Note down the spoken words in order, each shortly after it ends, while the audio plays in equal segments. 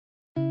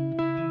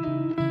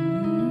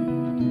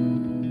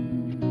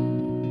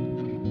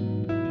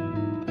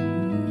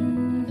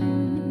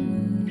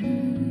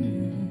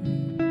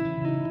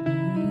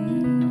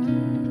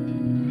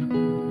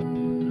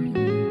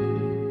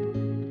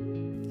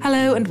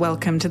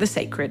welcome to The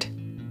Sacred.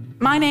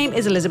 My name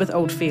is Elizabeth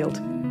Oldfield,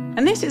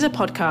 and this is a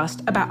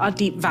podcast about our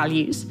deep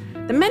values,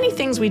 the many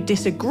things we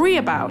disagree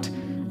about,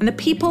 and the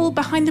people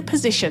behind the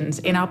positions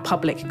in our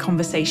public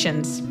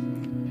conversations.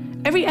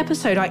 Every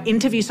episode, I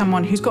interview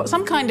someone who's got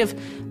some kind of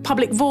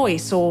public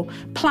voice or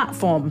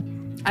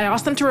platform. I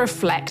ask them to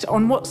reflect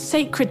on what's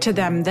sacred to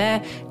them,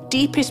 their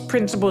deepest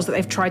principles that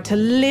they've tried to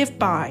live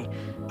by.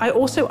 I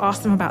also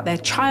ask them about their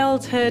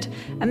childhood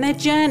and their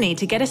journey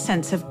to get a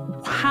sense of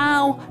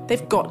how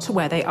they've got to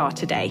where they are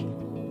today.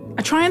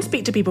 I try and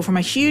speak to people from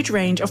a huge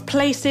range of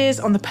places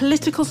on the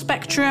political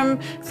spectrum,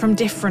 from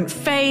different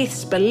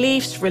faiths,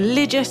 beliefs,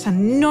 religious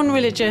and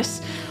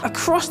non-religious,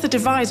 across the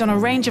divides on a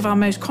range of our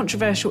most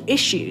controversial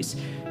issues,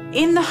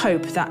 in the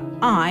hope that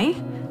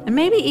I, and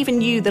maybe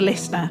even you, the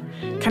listener,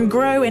 can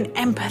grow in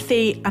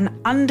empathy and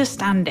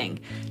understanding,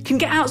 can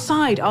get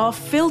outside our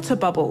filter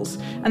bubbles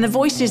and the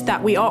voices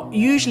that we are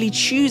usually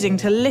choosing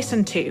to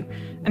listen to,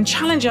 and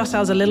challenge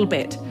ourselves a little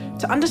bit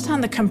to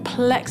understand the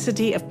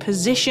complexity of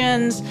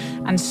positions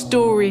and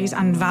stories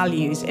and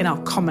values in our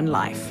common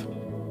life.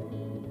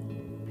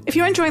 If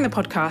you're enjoying the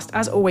podcast,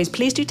 as always,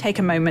 please do take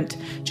a moment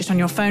just on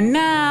your phone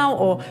now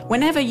or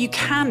whenever you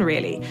can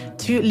really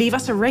to leave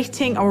us a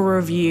rating or a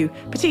review,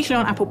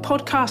 particularly on Apple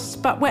Podcasts,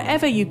 but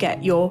wherever you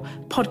get your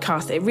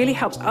podcast. It really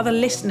helps other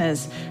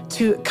listeners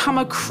to come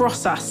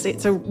across us.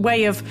 It's a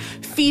way of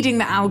feeding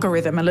the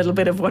algorithm a little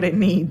bit of what it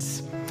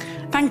needs.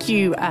 Thank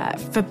you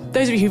for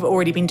those of you who've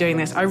already been doing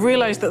this. I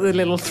realise that the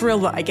little thrill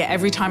that I get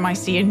every time I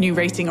see a new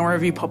rating or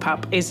review pop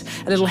up is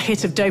a little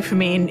hit of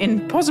dopamine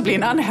in possibly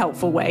an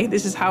unhelpful way.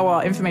 This is how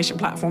our information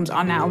platforms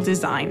are now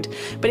designed.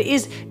 But it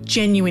is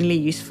genuinely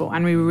useful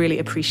and we really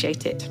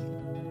appreciate it.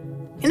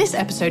 In this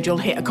episode, you'll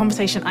hear a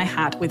conversation I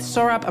had with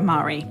Sohrab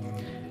Ahmari.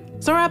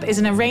 Sohrab is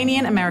an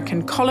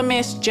Iranian-American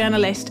columnist,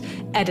 journalist,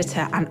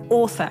 editor and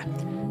author.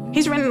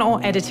 He's written or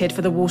edited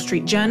for the Wall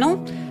Street Journal,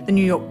 the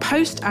New York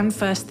Post and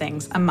First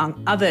Things,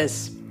 among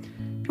others.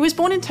 He was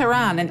born in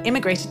Tehran and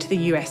immigrated to the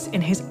US in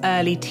his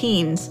early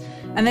teens.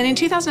 And then in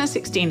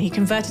 2016, he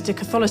converted to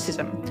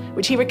Catholicism,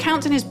 which he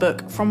recounts in his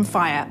book, From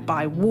Fire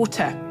by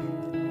Water.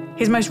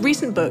 His most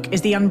recent book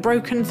is The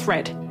Unbroken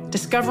Thread,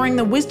 Discovering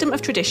the Wisdom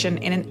of Tradition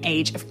in an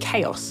Age of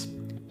Chaos.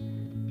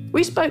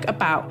 We spoke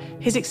about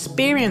his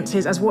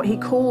experiences as what he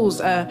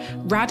calls a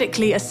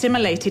radically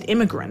assimilated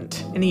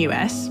immigrant in the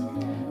US,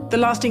 the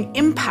lasting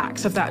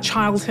impacts of that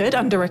childhood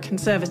under a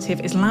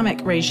conservative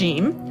Islamic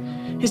regime,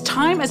 his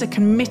time as a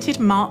committed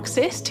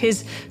Marxist,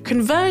 his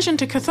conversion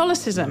to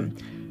Catholicism,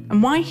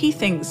 and why he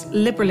thinks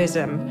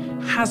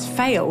liberalism has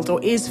failed or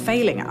is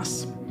failing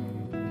us.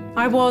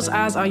 I was,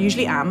 as I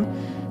usually am,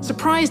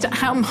 surprised at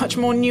how much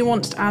more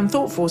nuanced and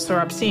thoughtful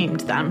Sohrab seemed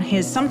than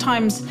his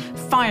sometimes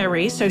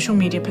fiery social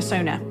media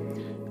persona,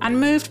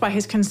 and moved by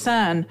his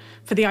concern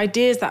for the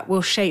ideas that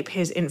will shape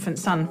his infant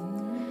son.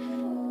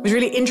 It was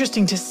really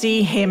interesting to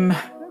see him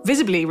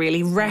visibly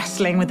really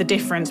wrestling with the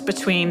difference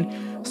between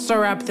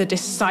Sohrab the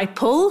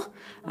disciple,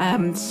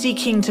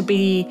 seeking to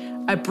be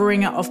a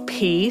bringer of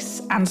peace,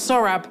 and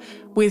Sohrab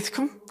with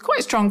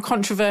quite strong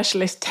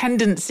controversialist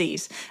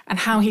tendencies, and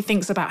how he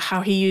thinks about how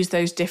he used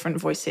those different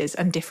voices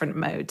and different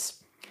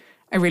modes.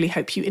 I really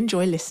hope you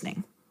enjoy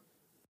listening.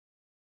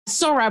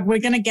 Sohrab, we're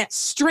going to get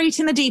straight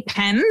in the deep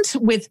end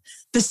with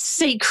the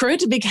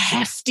sacred, big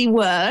hefty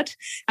word.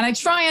 And I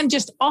try and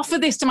just offer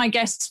this to my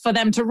guests for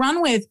them to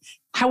run with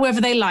however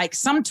they like.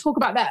 Some talk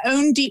about their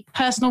own deep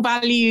personal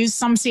values.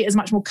 Some see it as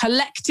much more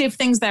collective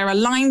things they're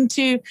aligned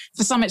to.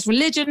 For some, it's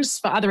religions.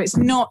 For others, it's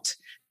not.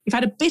 You've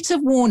had a bit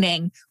of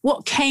warning.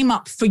 What came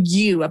up for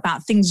you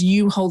about things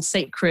you hold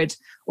sacred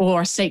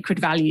or sacred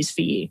values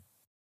for you?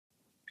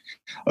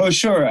 Oh,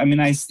 sure. I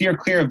mean, I steer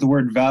clear of the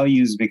word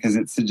values because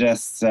it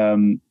suggests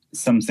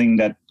something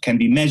that can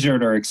be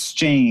measured or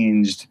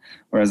exchanged,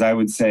 whereas I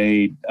would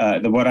say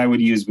what I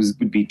would use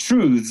would be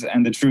truths,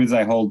 and the truths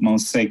I hold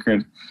most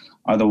sacred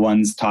are the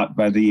ones taught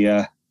by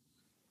the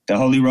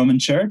Holy Roman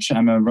Church.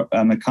 I'm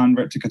a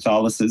convert to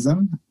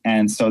Catholicism,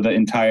 and so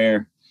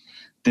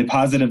the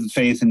positive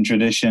faith and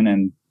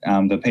tradition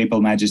and the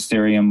papal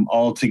magisterium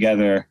all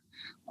together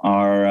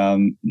are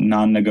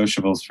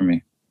non-negotiables for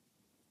me.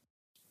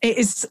 It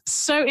is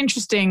so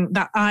interesting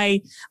that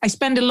I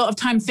spend a lot of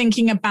time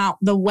thinking about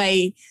the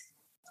way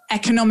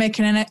economic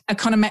and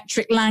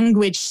econometric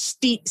language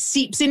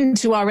seeps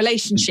into our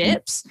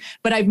relationships,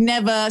 but I've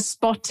never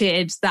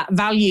spotted that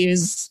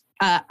values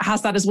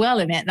has that as well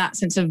in it, that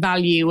sense of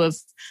value of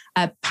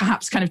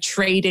perhaps kind of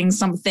trading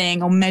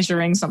something or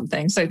measuring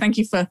something. So thank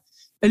you for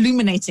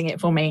illuminating it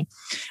for me.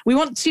 We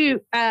want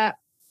to kind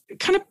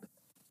of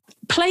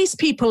place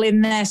people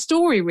in their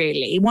story,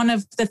 really. One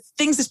of the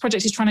things this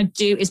project is trying to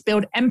do is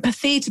build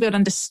empathy, to build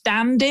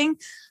understanding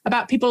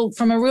about people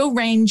from a real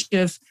range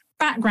of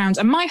backgrounds.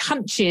 And my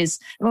hunch is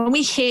when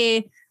we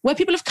hear where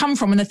people have come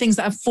from and the things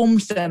that have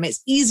formed them,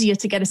 it's easier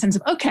to get a sense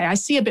of, okay, I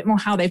see a bit more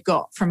how they've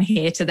got from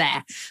here to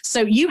there.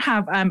 So you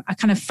have a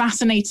kind of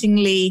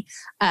fascinatingly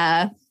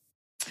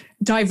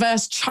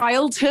diverse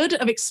childhood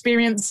of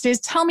experiences.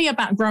 Tell me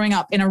about growing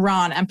up in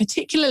Iran and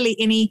particularly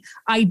any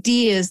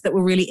ideas that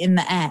were really in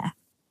the air.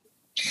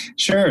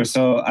 Sure.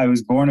 So I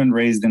was born and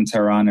raised in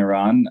Tehran,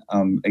 Iran.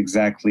 I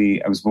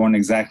was born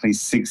exactly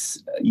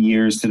 6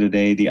 years to the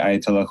day the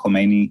Ayatollah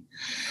Khomeini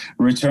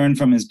returned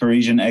from his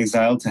Parisian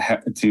exile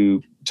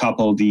to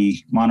topple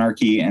the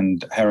monarchy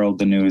and herald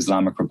the new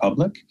Islamic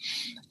Republic.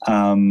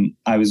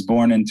 I was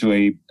born into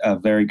a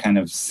very kind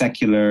of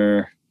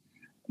secular,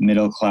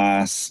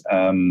 middle-class,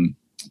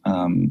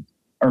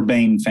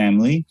 urbane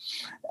family,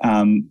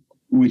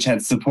 which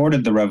had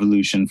supported the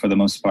revolution for the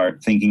most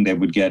part, thinking they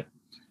would get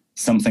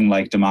something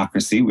like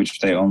democracy, which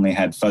they only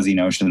had fuzzy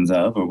notions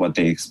of, or what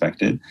they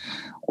expected,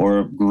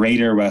 or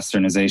greater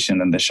westernization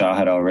than the Shah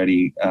had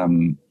already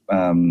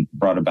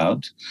brought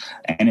about,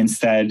 and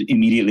instead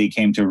immediately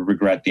came to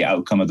regret the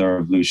outcome of the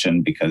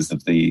revolution because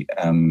of the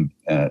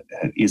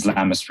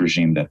Islamist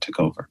regime that took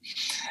over.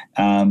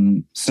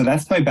 So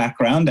that's my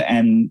background,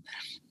 and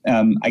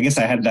I guess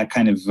I had that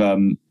kind of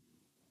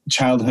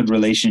childhood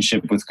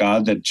relationship with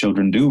God that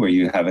children do, where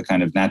you have a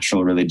kind of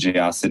natural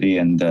religiosity,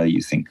 and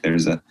you think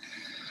there's a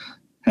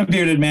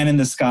bearded man in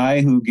the sky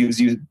who gives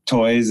you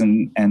toys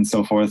and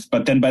so forth.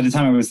 But then by the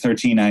time I was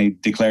 13, I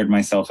declared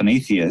myself an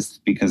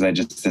atheist because I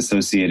just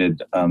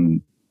associated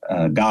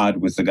God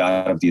with the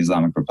God of the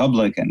Islamic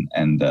Republic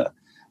and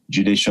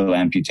judicial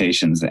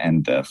amputations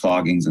and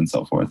floggings and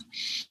so forth.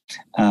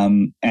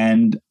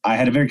 And I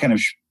had a very kind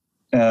of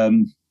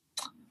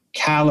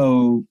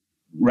callow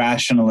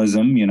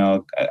rationalism,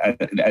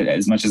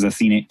 as much as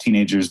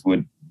teenagers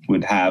would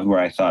have, where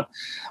I thought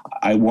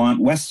I want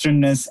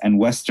Westernness, and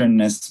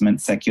Westernness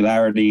meant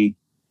secularity,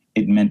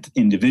 it meant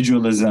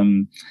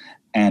individualism,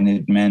 and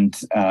it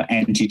meant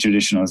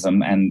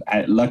anti-traditionalism. And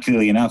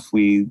luckily enough,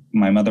 my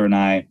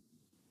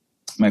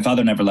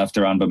father never left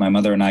Iran, but my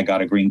mother and I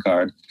got a green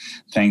card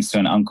thanks to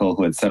an uncle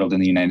who had settled in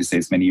the United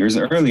States many years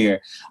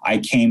earlier. I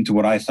came to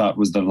what I thought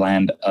was the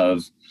land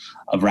of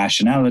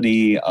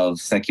rationality, of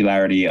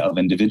secularity, of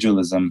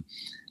individualism,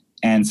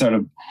 and sort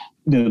of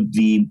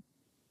the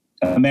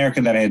America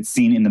that I had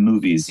seen in the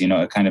movies,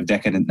 a kind of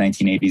decadent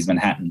 1980s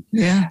Manhattan.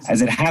 Yeah.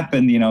 As it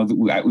happened, as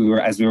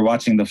we were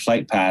watching the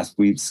flight path,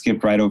 we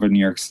skipped right over New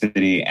York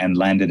City and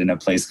landed in a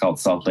place called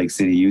Salt Lake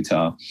City,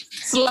 Utah.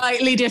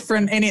 Slightly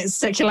different in its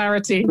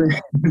secularity.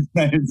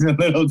 It's a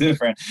little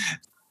different.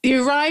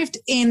 You arrived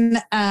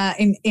in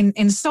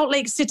Salt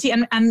Lake City,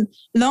 and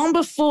long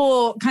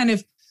before kind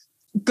of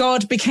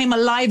God became a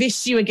live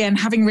issue again,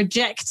 having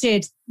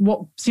rejected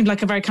what seemed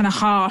like a very kind of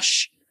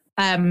harsh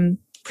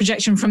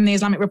projection from the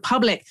Islamic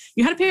Republic,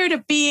 you had a period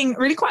of being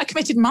really quite a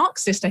committed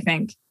Marxist, I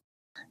think.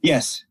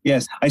 Yes.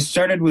 I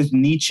started with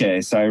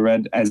Nietzsche. So I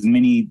read, as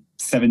many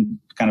kind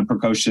of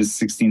precocious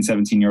 16,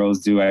 17-year-olds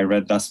do, I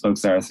read Thus Spoke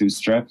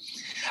Zarathustra.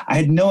 I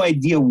had no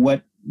idea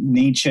what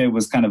Nietzsche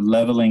was kind of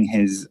leveling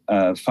his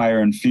fire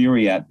and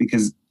fury at,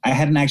 because I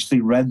hadn't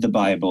actually read the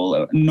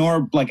Bible,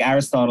 nor like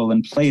Aristotle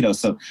and Plato.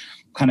 So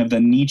kind of the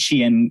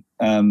Nietzschean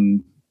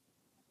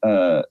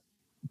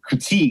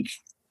critique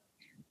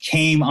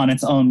came on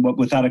its own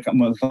without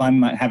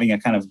having a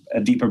kind of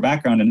a deeper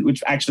background, and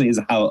which actually is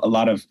how a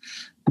lot of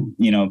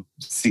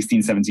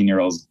 16,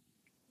 17-year-olds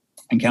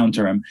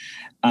encounter him.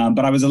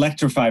 But I was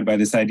electrified by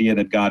this idea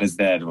that God is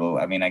dead. Well,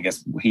 I mean, I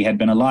guess he had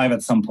been alive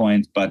at some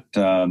point, but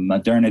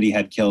modernity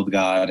had killed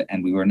God,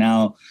 and we were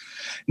now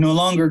no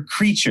longer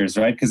creatures,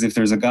 right? Because if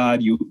there's a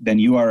God, then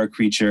you are a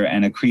creature,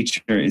 and a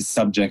creature is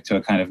subject to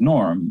a kind of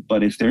norm.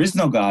 But if there is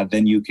no God,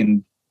 then you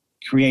can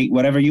create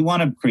whatever you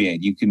want to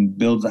create. You can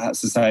build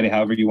society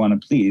however you want to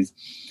please.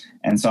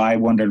 And so I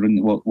wondered,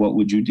 what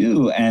would you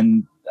do?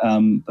 And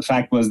the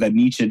fact was that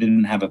Nietzsche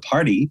didn't have a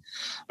party,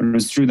 but it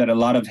was true that a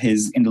lot of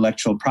his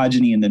intellectual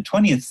progeny in the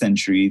 20th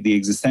century, the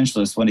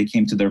existentialists, when it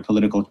came to their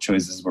political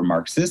choices, were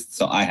Marxists.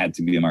 So I had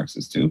to be a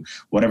Marxist too.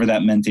 Whatever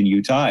that meant in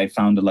Utah, I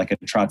found a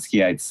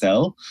Trotskyite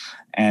cell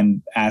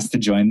and asked to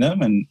join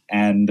them.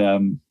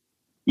 And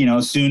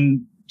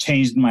soon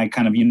changed my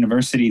kind of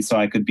university so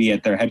I could be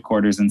at their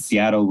headquarters in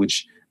Seattle,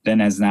 which then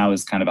now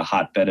is kind of a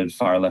hotbed of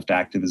far left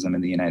activism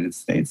in the United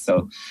States.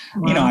 So,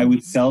 wow. I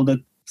would sell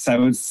the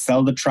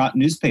Trot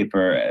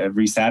newspaper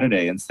every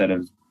Saturday instead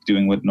of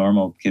doing what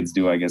normal kids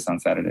do, I guess,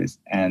 on Saturdays.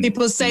 And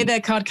people say they're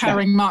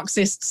card-carrying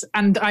Marxists,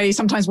 and I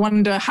sometimes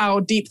wonder how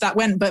deep that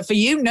went. But for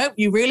you, nope,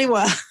 you really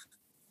were.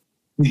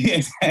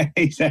 Yeah,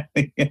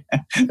 exactly. Yeah.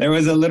 There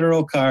was a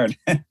literal card.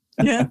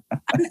 Yeah.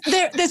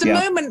 There's a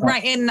moment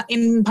right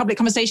in public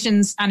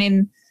conversations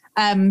and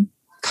in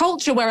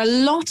culture where a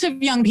lot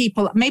of young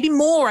people, maybe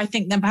more, I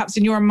think, than perhaps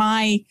in your and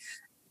my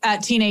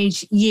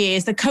teenage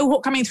years, the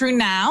cohort coming through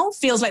now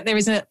feels like there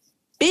is a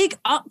big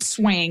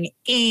upswing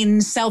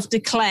in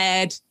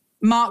self-declared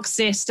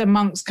Marxist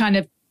amongst kind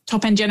of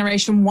top-end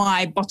Generation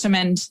Y,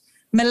 bottom-end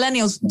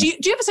millennials. Do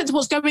you have a sense of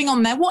what's going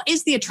on there? What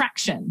is the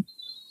attraction?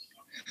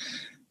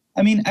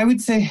 I mean, I would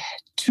say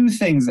two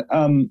things.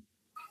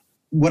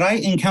 What I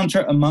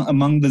encounter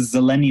among the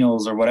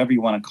zillennials, or whatever you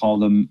want to call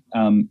them,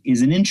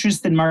 is an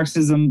interest in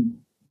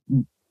Marxism,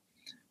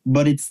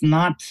 but it's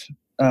not,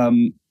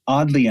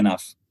 oddly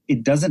enough,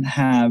 it doesn't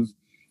have,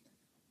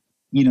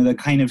 the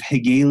kind of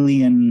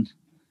Hegelian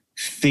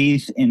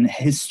faith in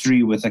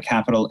history with a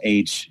capital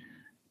H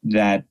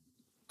that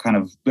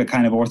the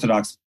kind of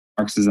orthodox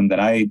Marxism that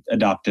I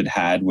adopted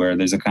had, where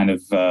there's a kind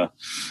of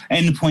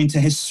endpoint to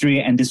history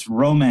and this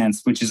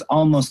romance, which is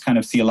almost kind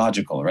of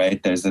theological,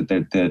 right? There's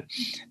the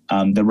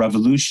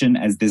revolution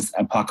as this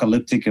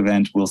apocalyptic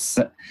event will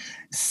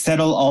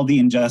settle all the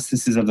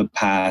injustices of the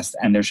past,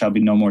 and there shall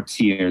be no more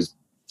tears.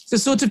 So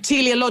sort of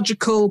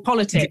teleological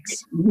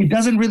politics. It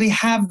doesn't really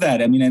have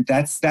that. I mean,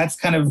 that's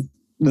kind of,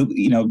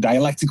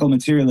 dialectical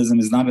materialism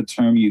is not a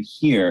term you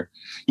hear.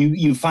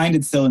 You find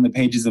it still in the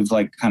pages of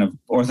like kind of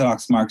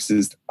orthodox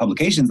Marxist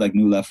publications like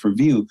New Left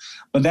Review,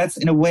 but that's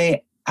in a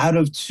way out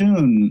of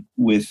tune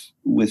with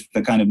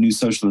the kind of new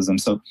socialism.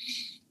 So,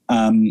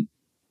 and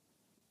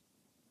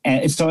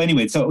so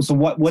anyway, so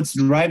what's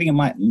driving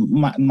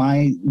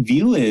my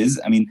view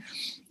is, I mean,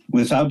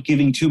 without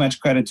giving too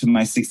much credit to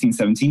my 16,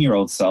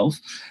 17-year-old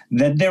self,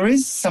 that there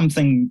is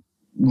something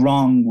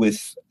wrong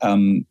with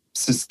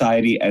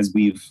society as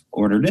we've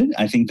ordered it.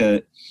 I think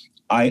that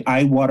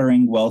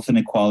eye-watering wealth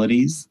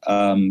inequalities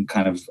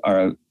kind of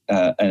are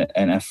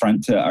an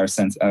affront to our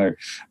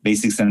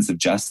basic sense of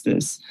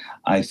justice.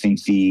 I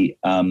think the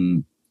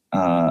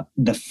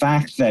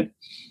fact that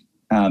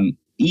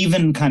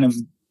even kind of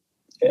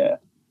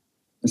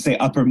say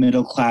upper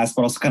middle class,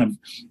 but also kind of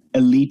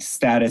elite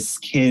status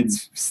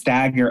kids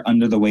stagger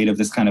under the weight of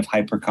this kind of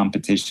hyper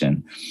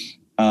competition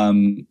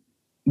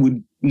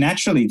would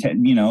naturally,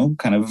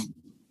 kind of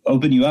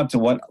open you up to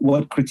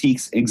what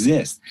critiques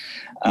exist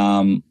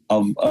of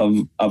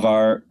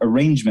our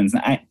arrangements.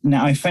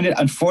 Now I find it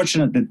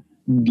unfortunate that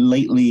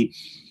lately,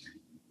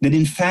 that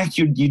in fact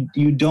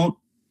you don't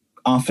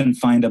often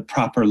find a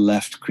proper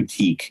left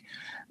critique,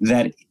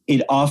 that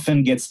it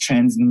often gets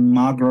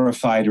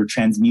transmogrified or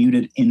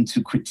transmuted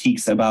into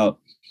critiques about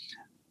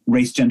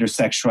race, gender,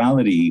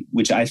 sexuality,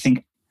 which I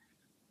think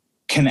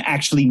can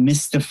actually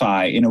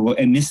mystify in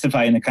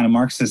a kind of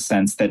Marxist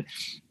sense that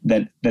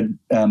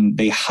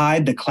they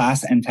hide the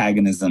class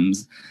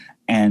antagonisms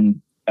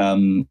and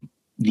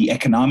the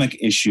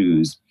economic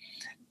issues,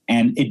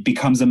 and it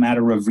becomes a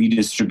matter of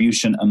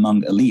redistribution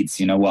among elites.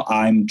 Well,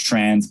 I'm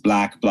trans,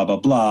 black, blah, blah,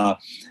 blah,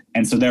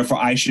 and so therefore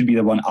I should be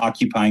the one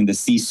occupying the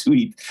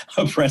C-suite,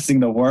 oppressing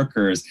the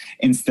workers,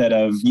 instead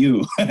of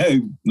you,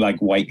 like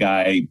white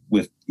guy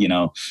with,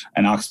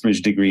 an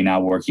Oxbridge degree now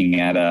working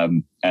at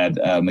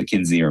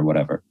McKinsey or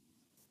whatever.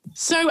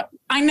 So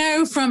I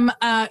know from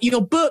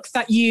your book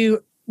that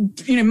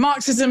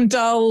Marxism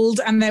dulled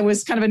and there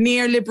was kind of a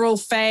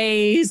neoliberal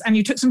phase and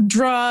you took some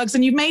drugs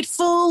and you made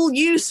full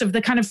use of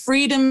the kind of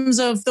freedoms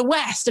of the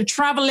West, of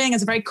traveling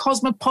as a very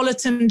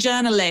cosmopolitan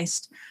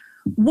journalist.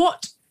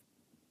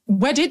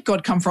 Where did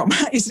God come from?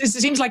 It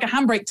seems like a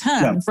handbrake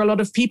turn for a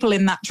lot of people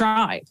in that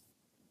tribe.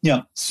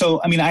 Yeah.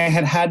 So, I mean, I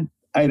had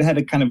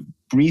a kind of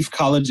brief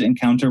college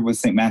encounter with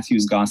St.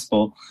 Matthew's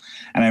Gospel.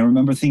 And I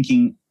remember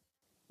thinking,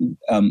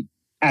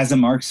 as a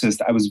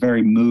Marxist, I was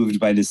very moved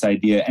by this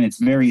idea. And it's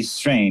very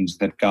strange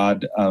that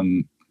God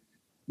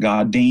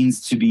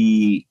deigns to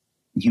be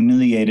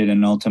humiliated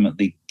and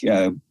ultimately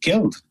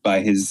killed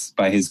by his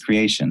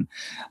creation.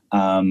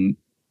 And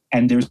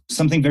there's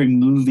something very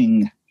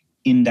moving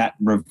in that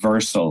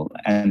reversal.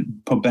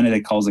 And Pope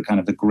Benedict calls it kind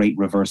of the great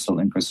reversal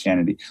in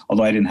Christianity,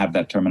 although I didn't have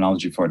that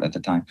terminology for it at the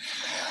time.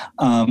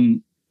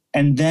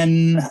 And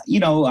then,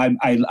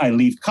 I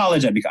leave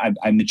college,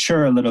 I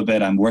mature a little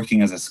bit, I'm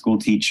working as a school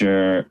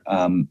teacher,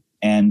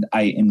 and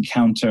I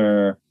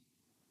encounter,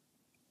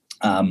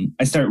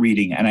 I start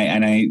reading, and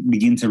I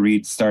begin to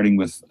read, starting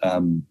with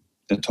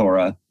the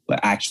Torah,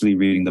 actually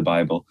reading the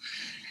Bible.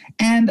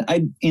 And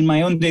in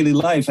my own daily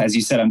life, as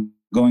you said, I'm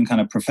going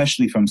kind of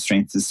professionally from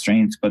strength to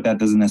strength, but that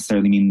doesn't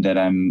necessarily mean that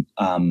I'm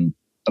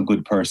a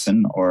good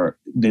person or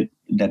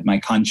that my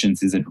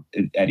conscience is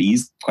at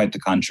ease. Quite the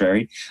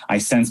contrary. I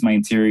sense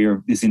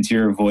this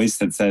interior voice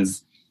that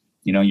says,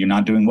 you're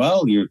not doing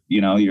well. You're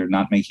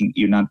not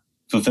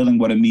fulfilling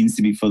what it means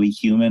to be fully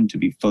human, to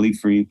be fully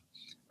free,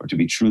 or to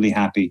be truly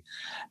happy.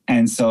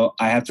 And so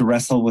I have to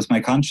wrestle with my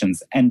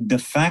conscience. And the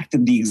fact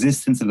that the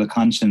existence of the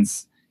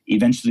conscience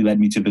eventually led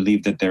me to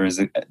believe that there is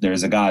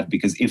a God,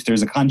 because if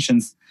there's a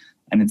conscience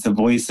and it's a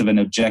voice of an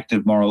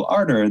objective moral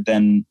order,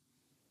 then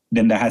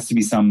there has to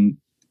be some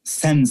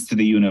sense to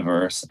the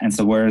universe. And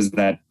so where is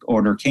that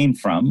order came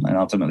from? And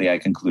ultimately I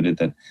concluded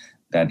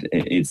that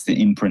it's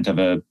the imprint of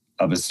a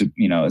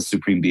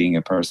supreme being,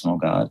 a personal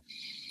God.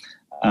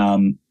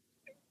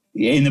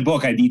 In the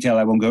book I detail,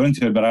 I won't go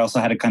into it, but I also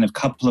had a kind of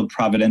couple of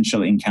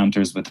providential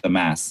encounters with the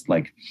Mass.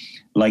 Like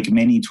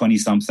many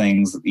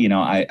 20-somethings,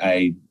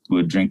 I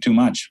would drink too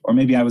much, or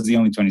maybe I was the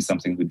only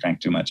 20-something who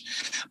drank too much.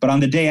 But on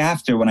the day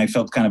after, when I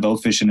felt kind of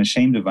oafish and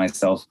ashamed of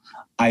myself,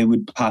 I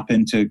would pop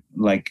into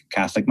like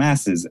Catholic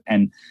masses.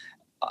 And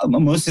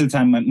most of the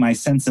time, my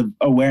sense of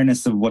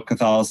awareness of what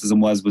Catholicism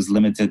was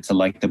limited to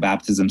like the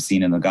baptism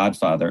scene in The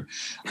Godfather.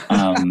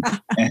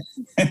 But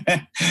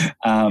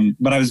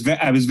I was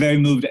very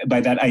moved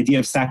by that idea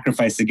of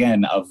sacrifice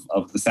again,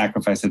 of the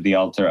sacrifice at the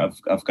altar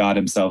of God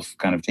himself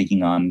kind of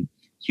taking on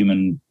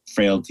human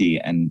frailty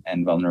and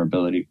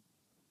vulnerability.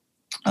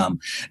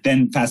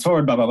 Then fast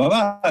forward, blah, blah, blah,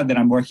 blah. Then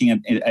I'm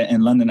working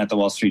in London at the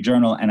Wall Street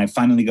Journal, and I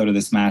finally go to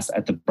this mass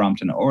at the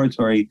Brompton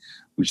Oratory,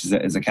 which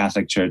is a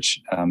Catholic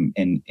church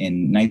in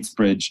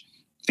Knightsbridge,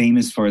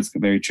 famous for its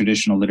very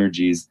traditional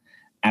liturgies.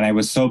 And I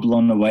was so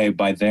blown away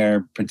by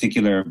their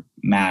particular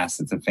mass.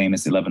 It's a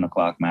famous 11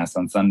 o'clock mass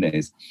on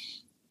Sundays.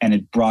 And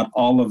it brought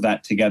all of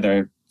that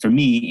together for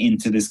me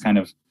into this kind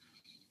of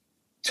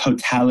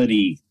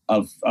totality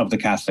of the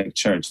Catholic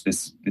Church,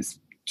 this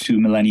 2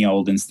 millennia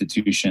old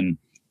institution,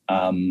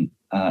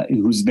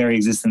 whose very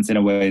existence in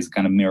a way is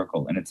kind of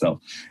miracle in itself.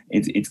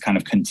 It's kind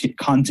of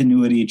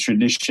continuity,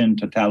 tradition,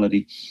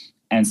 totality.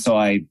 And so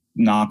I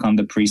knock on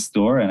the priest's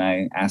door and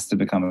I asked to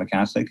become a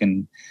Catholic,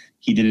 and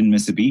he didn't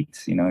miss a beat.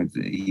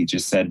 He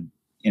just said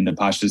in the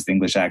poshest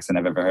English accent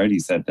I've ever heard, he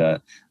said,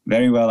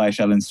 very well, I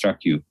shall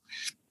instruct you.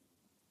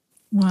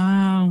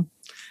 Wow.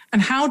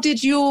 And how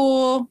did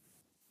your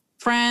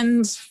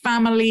friends,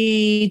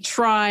 family,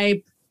 tribe,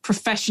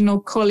 professional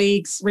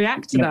colleagues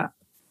react to that?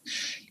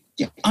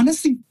 Yeah,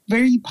 honestly,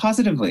 very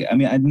positively. I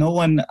mean, no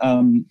one,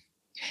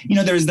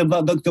 there's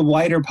the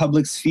wider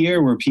public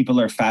sphere where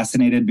people are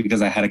fascinated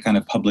because I had a kind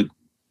of public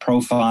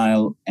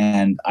profile,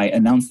 and I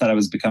announced that I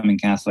was becoming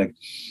Catholic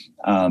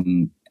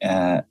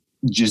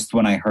just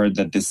when I heard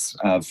that this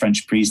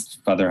French priest,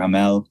 Father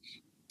Hamel,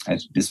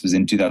 this was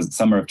in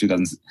summer of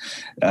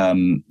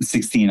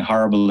 2016,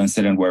 horrible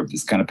incident where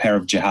this kind of pair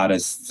of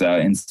jihadists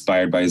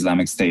inspired by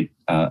Islamic State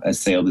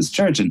assailed his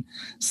church and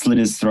slit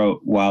his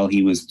throat while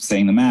he was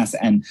saying the mass.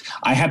 And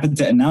I happened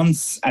to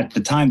announce at the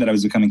time that I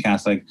was becoming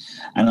Catholic,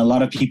 and a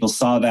lot of people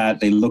saw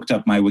that. They looked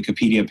up my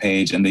Wikipedia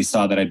page and they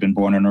saw that I'd been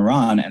born in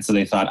Iran, and so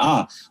they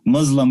thought,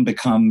 Muslim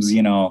becomes,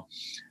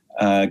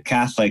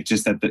 Catholic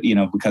just at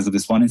the, because of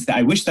this one incident.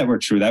 I wish that were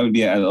true. That would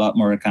be a lot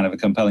more kind of a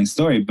compelling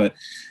story, but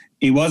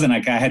it wasn't.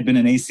 Like, I had been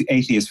an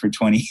atheist for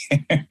 20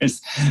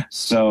 years.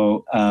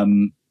 So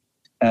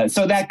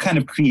that kind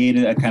of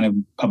created a kind of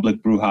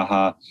public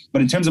brouhaha.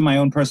 But in terms of my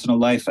own personal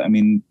life, I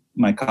mean,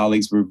 my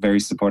colleagues were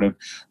very supportive.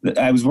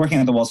 I was working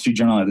at the Wall Street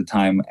Journal at the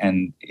time,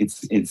 and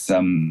it's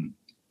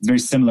very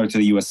similar to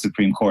the U.S.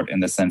 Supreme Court in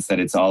the sense that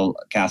it's all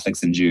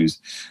Catholics and Jews,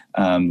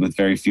 with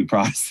very few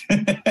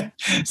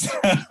Protestants.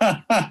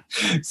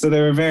 So they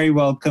were very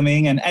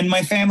welcoming. And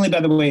my family, by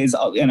the way, is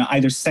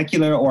either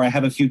secular, or I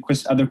have a few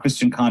other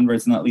Christian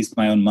converts, not least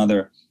my own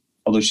mother,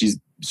 although she's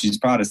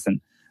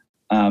Protestant,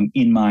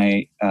 in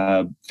my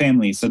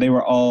family. So they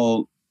were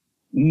all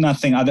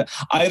nothing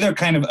either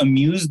kind of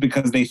amused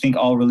because they think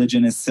all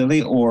religion is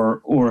silly,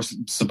 or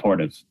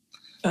supportive.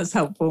 That's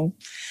helpful.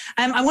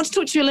 I want to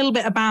talk to you a little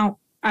bit about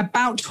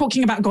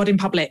talking about God in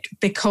public,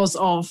 because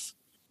of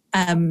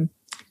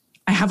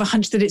I have a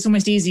hunch that it's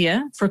almost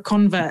easier for a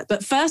convert.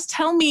 But first,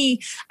 tell me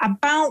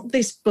about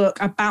this book,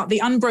 about the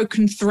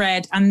unbroken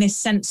thread, and this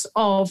sense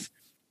of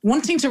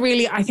wanting to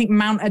really, I think,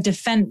 mount a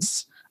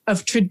defense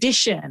of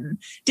tradition.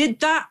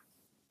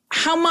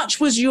 How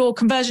much was your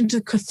conversion to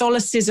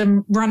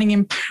Catholicism running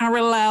in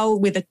parallel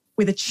with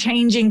a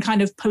changing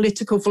kind of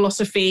political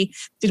philosophy?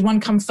 Did one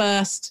come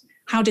first?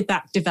 How did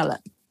that develop?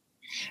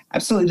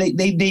 Absolutely.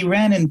 They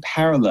ran in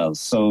parallel.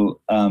 So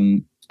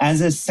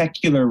as a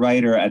secular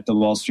writer at the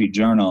Wall Street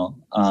Journal,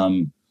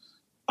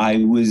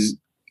 I was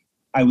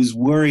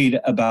worried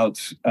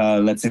about,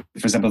 let's say,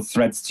 for example,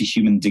 threats to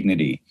human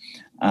dignity.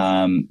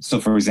 So,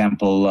 for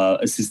example,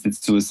 assisted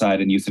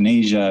suicide and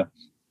euthanasia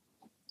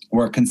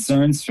were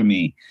concerns for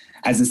me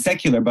as a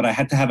secular, but I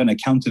had to have an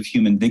account of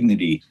human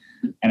dignity.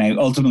 And I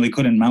ultimately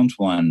couldn't mount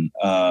one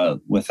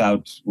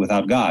without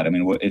God. I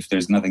mean, if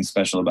there's nothing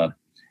special about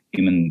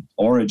human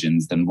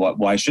origins, then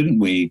why shouldn't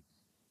we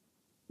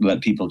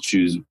let people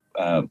choose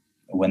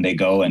when they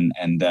go and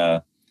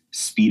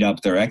speed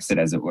up their exit,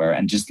 as it were,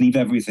 and just leave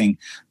everything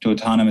to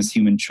autonomous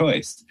human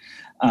choice?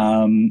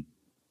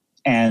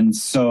 And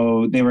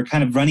so they were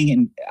kind of running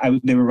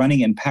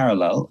in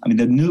parallel. I mean,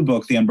 the new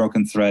book, The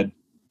Unbroken Thread,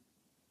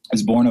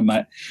 is born of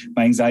my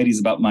anxieties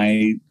about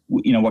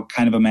what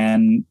kind of a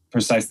man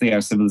precisely our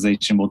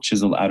civilization will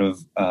chisel out of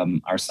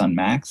our son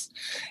Max.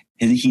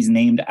 He's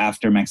named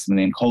after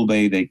Maximilian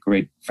Kolbe, the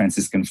great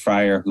Franciscan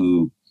friar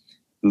who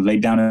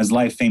laid down his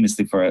life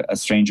famously for a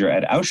stranger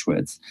at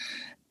Auschwitz.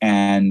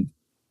 And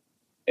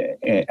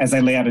as I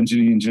lay out in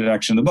the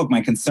introduction of the book,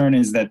 my concern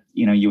is that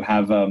you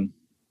have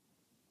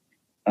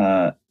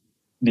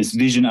this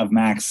vision of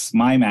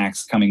my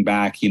Max coming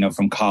back,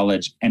 from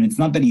college, and it's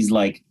not that he's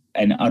like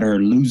an utter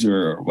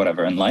loser or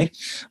whatever in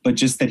life, but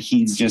just that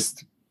he's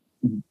just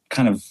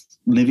kind of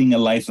living a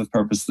life of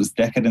purposeless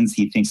decadence.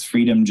 He thinks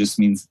freedom just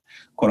means,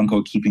 quote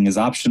unquote, keeping his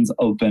options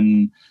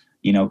open,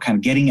 kind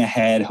of getting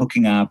ahead,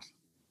 hooking up.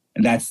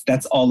 And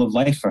that's all of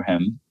life for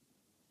him.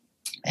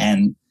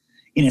 And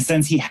in a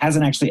sense, he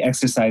hasn't actually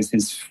exercised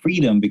his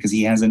freedom because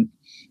he hasn't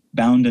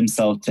bound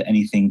himself to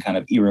anything kind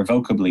of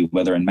irrevocably,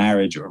 whether in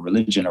marriage or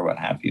religion or what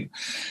have you.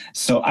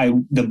 So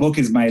the book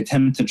is my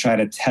attempt to try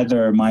to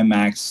tether my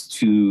Max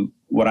to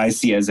what I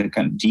see as a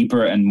kind of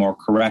deeper and more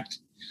correct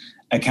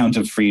account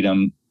of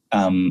freedom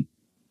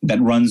that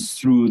runs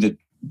through the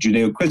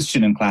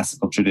Judeo-Christian and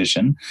classical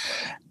tradition,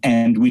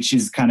 and which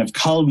is kind of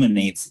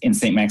culminates in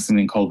St.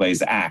 Maximilian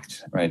Kolbe's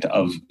act, right,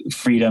 of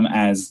freedom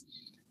as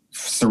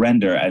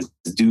surrender, as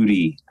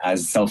duty,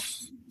 as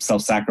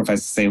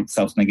self-sacrifice,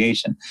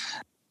 self-negation.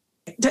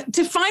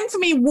 Define for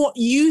me what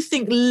you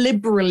think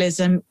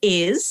liberalism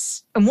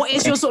is, and what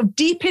is your sort of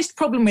deepest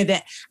problem with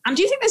it, and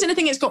do you think there's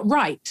anything it's got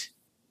right?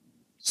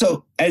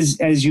 So, as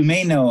you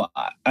may know,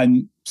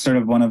 I'm sort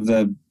of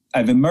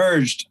I've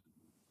emerged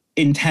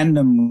in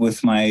tandem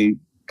with my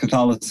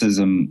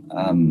Catholicism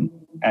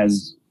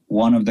as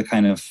one of the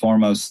kind of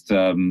foremost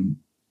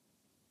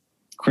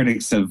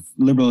critics of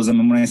liberalism.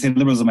 And when I say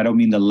liberalism, I don't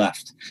mean the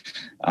left.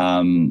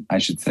 I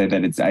should say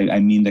that I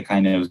mean the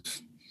kind of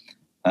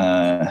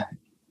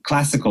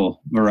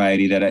classical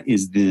variety that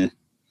is the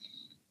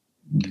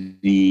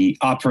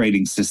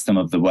operating system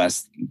of the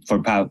West for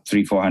about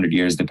 300-400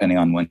 years, depending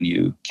on when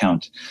you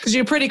count. Because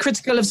you're pretty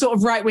critical of sort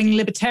of right-wing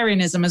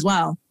libertarianism as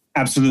well.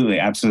 Absolutely.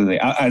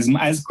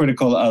 As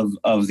critical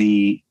of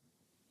the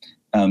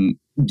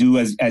do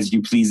as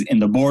you please in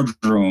the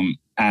boardroom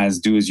as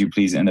do as you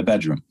please in the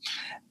bedroom.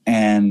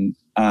 And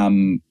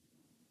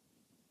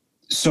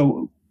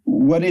so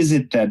what is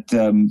it that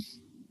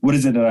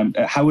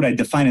how would I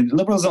define it?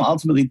 Liberalism,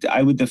 ultimately,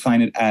 I would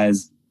define it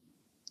as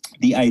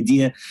the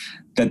idea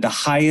that the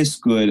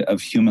highest good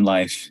of human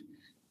life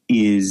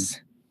is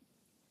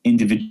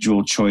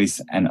individual choice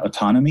and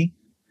autonomy.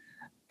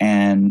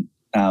 And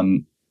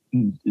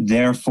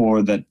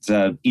therefore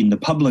that in the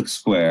public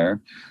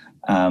square,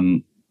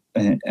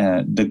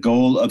 the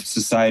goal of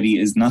society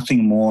is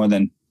nothing more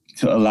than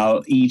to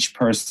allow each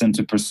person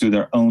to pursue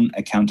their own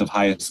account of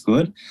highest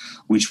good,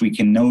 which we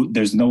can know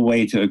there's no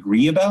way to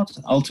agree about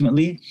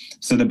ultimately.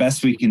 So the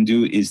best we can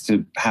do is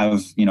to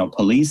have,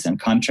 police and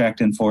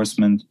contract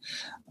enforcement,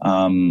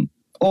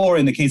 or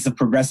in the case of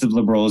progressive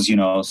liberals,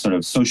 sort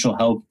of social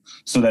help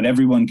so that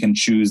everyone can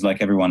choose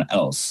like everyone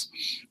else.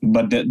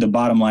 But the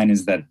bottom line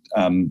is that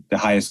the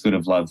highest good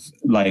of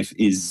life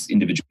is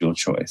individual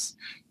choice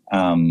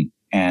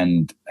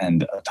and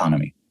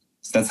autonomy.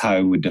 So that's how I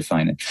would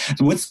define it.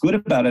 So what's good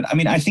about it? I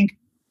mean, I think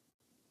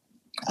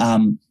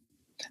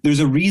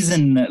there's a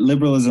reason that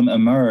liberalism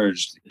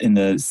emerged in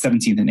the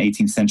 17th and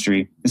 18th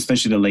century,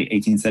 especially the late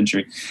 18th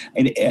century,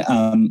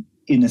 in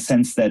the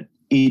sense that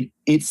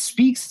it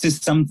speaks to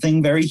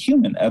something very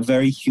human, a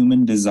very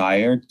human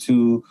desire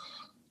to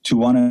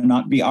want to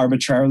not be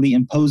arbitrarily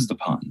imposed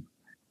upon.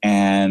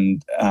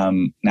 And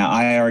now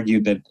I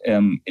argue that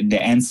the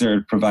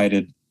answer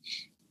provided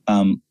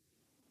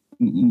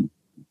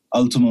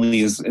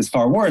ultimately is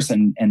far worse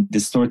and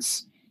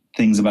distorts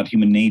things about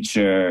human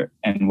nature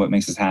and what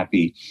makes us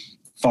happy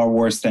far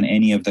worse than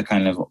any of the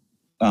kind of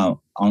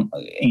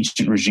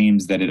ancient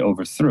regimes that it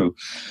overthrew.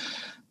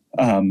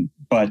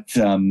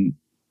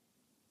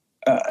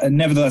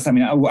 Nevertheless, I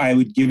mean, I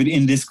would give it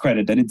in this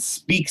credit that it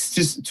speaks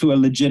to a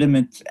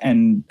legitimate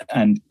and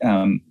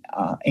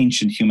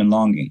ancient human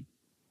longing.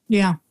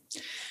 Yeah.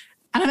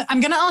 And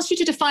I'm going to ask you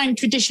to define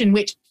tradition,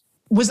 which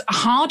was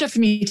harder for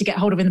me to get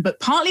hold of in the book,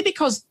 partly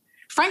because,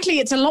 frankly,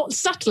 it's a lot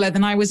subtler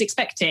than I was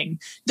expecting.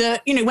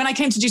 When I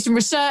came to do some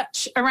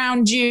research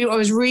around you, I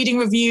was reading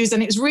reviews,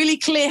 and it was really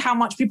clear how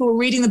much people were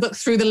reading the book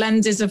through the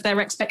lenses of their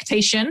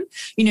expectation.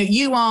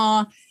 You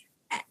are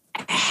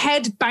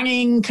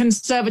head-banging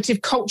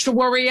conservative culture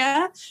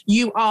warrior.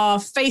 You are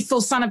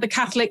faithful son of the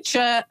Catholic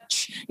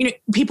Church.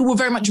 People were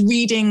very much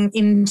reading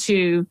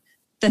into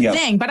the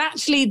thing. But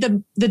actually,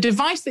 the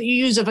device that you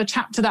use of a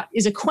chapter that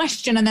is a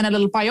question and then a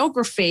little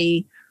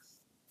biography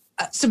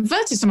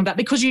subverted some of that,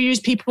 because you use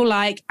people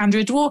like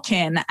Andrew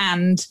Dworkin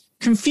and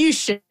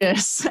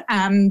Confucius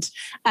and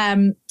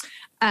Rabbi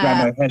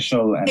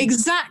Heschel.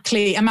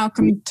 Exactly. And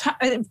Malcolm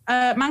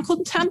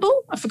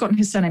Turnbull? I've forgotten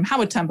his surname.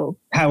 Howard Turnbull.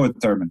 Howard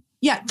Thurman.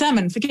 Yeah,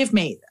 Thurman, forgive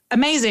me.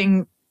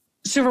 Amazing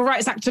civil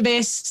rights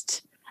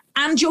activist.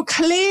 And you're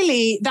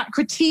clearly that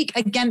critique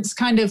against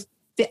kind of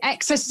the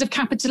excesses of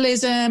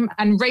capitalism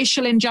and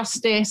racial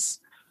injustice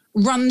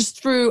runs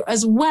through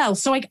as well.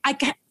 So I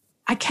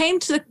came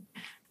to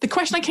the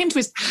question I came to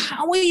is,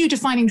 how are you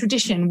defining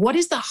tradition? What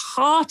is the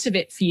heart of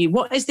it for you?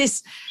 What is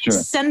this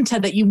center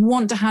that you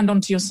want to hand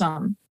on to your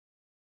son?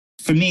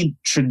 For me,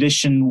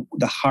 tradition,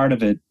 the heart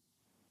of it,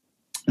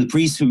 the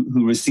priest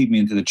who received me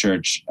into the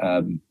church,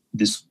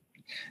 this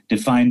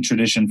defined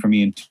tradition for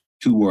me in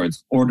two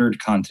words: ordered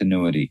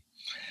continuity.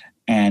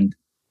 And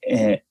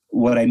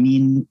what I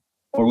mean,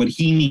 or what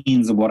he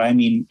means, and what I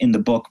mean in the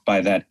book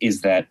by that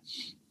is that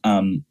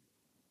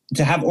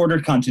to have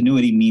ordered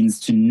continuity means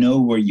to know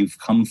where you've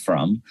come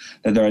from,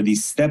 that there are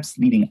these steps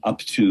leading up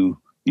to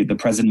the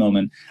present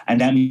moment,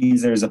 and that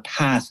means there's a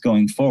path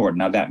going forward.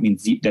 Now, that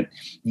means that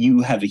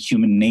you have a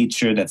human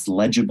nature that's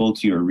legible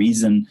to your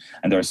reason,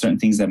 and there are certain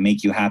things that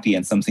make you happy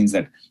and some things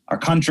that are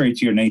contrary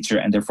to your nature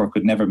and therefore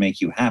could never make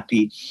you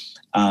happy.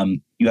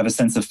 You have a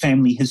sense of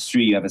family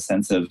history, you have a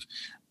sense of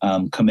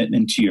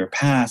commitment to your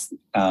past.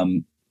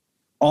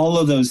 All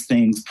of those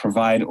things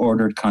provide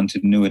ordered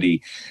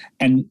continuity.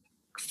 And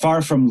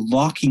far from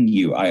locking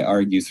you, I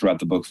argue throughout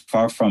the book,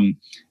 far from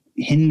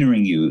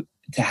hindering you,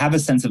 to have a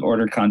sense of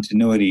ordered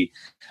continuity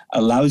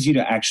allows you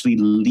to actually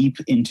leap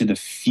into the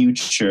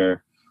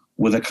future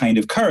with a kind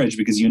of courage,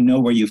 because you know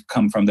where you've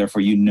come from,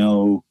 therefore you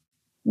know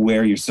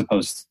where you're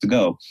supposed to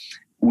go.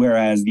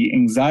 Whereas the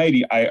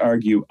anxiety, I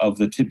argue, of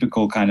the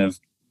typical kind of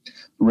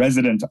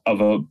resident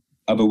of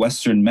a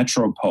Western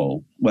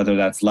metropole, whether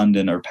that's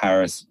London or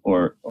Paris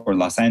or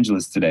Los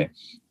Angeles today,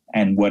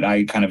 and what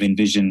I kind of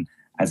envision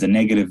as a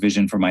negative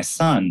vision for my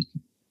son,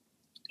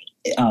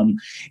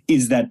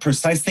 is that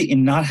precisely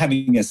in not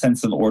having a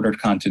sense of ordered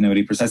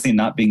continuity, precisely in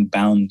not being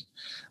bound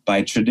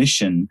by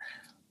tradition,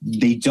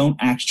 they don't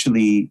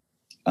actually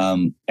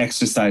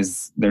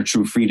exercise their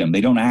true freedom.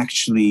 They don't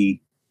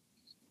actually,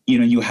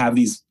 you have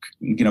these,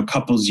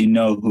 couples,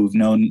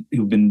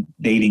 who've been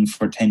dating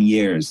for 10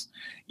 years,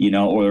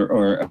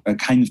 or a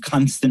kind of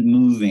constant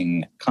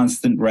moving,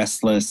 constant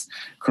restless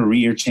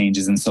career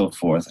changes and so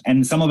forth.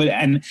 And some of it,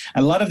 and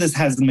a lot of this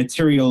has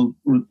material,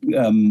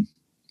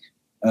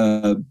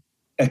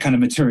 a kind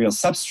of material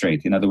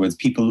substrate. In other words,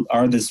 people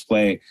are this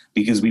way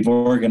because we've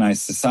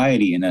organized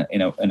society in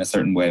a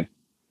certain way.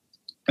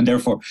 And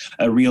therefore,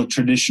 a real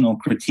traditional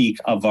critique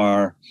of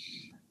our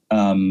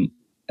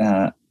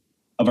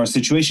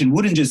situation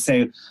wouldn't just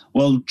say,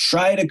 well,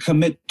 try to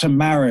commit to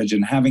marriage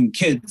and having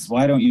kids.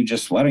 Why don't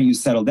you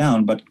settle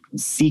down? But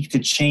seek to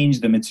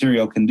change the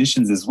material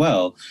conditions as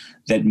well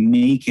that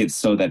make it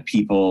so that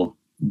people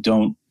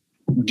don't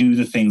do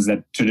the things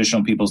that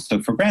traditional peoples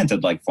took for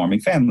granted, like forming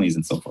families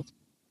and so forth.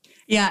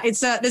 Yeah,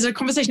 there's a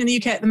conversation in the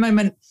UK at the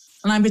moment,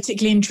 and I'm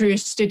particularly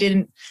interested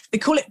in, they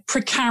call it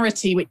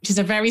precarity, which is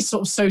a very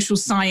sort of social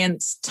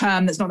science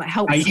term that's not that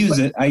helpful. I use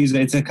it.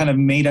 It's a kind of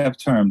made up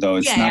term, though.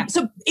 It's not.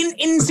 So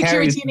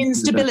insecurity and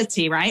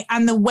instability, right?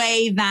 And the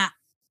way that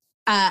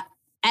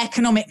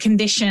economic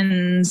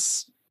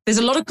conditions, there's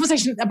a lot of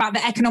conversation about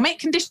the economic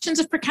conditions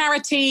of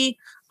precarity.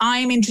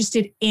 I'm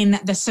interested in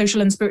the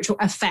social and spiritual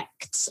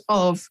effects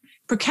of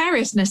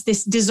precariousness,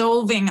 this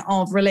dissolving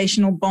of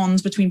relational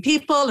bonds between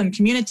people and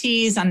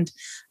communities, and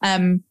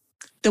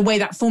the way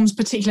that forms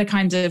particular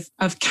kinds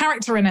of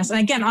character in us. And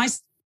again,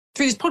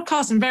 through this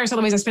podcast and various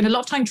other ways, I spend a lot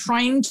of time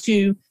trying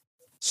to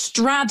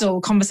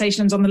straddle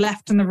conversations on the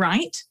left and the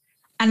right.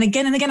 And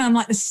again, I'm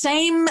like, the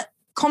same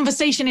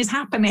conversation is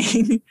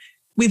happening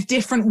with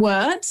different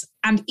words,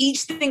 and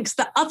each thinks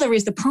the other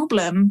is the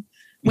problem,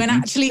 when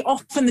actually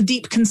often the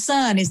deep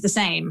concern is the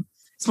same.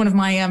 It's one of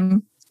my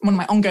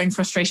ongoing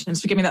frustrations.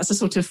 Forgive me, that's a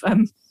sort of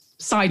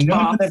sidebar.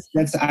 No,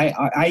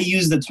 I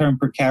use the term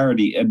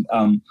precarity.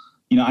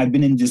 I've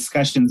been in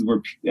discussions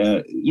where,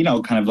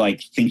 kind of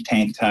like think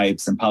tank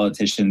types and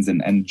politicians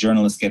and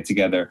journalists get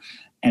together,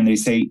 and they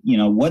say,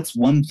 what's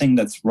one thing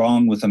that's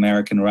wrong with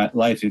American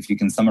life if you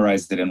can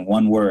summarize it in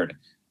one word?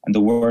 And the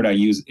word I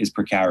use is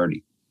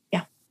precarity.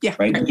 Yeah.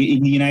 Right.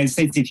 In the United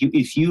States,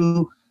 if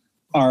you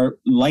are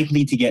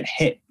likely to get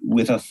hit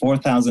with a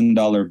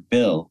 $4,000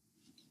 bill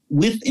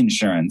with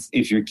insurance,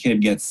 if your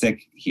kid gets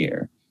sick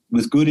here,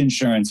 with good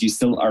insurance, you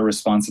still are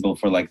responsible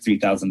for like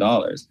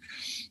 $3,000.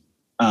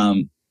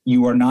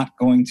 You are not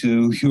going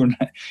to, you're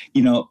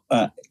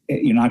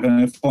not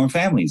going to form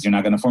families. You're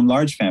not going to form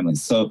large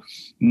families. So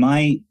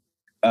my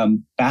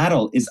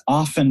battle is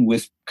often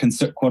with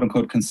quote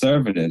unquote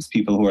conservatives,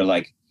 people who are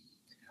like,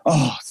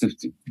 so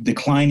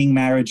declining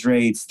marriage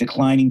rates,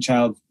 declining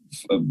child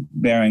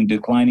bearing,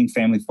 declining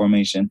family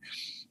formation,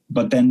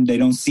 but then they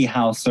don't see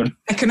how sort of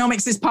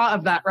economics is part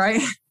of that,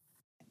 right?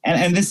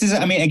 And this is,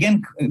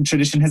 again,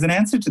 tradition has an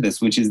answer to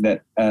this, which is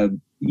that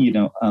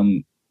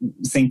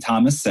St.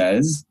 Thomas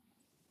says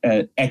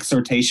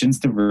exhortations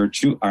to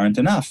virtue aren't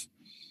enough.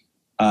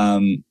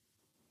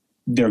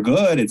 They're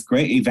good, it's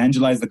great,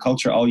 evangelize the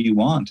culture all you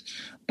want,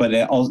 but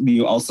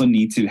you also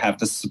need to have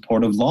the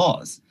support of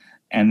laws.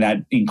 And that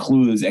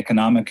includes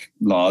economic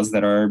laws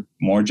that are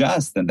more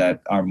just and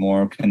that are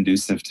more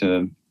conducive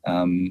to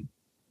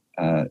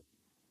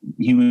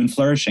human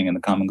flourishing and the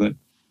common good.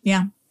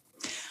 Yeah.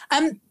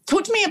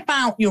 Talk to me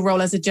about your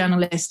role as a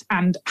journalist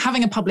and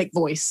having a public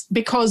voice,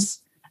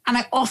 because, and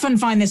I often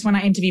find this when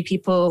I interview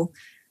people,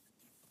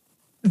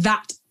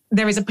 that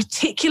there is a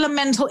particular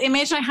mental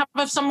image I have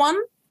of someone,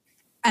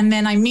 and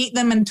then I meet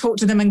them and talk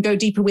to them and go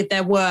deeper with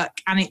their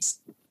work, and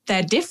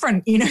they're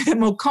different, they're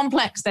more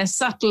complex, they're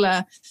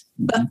subtler.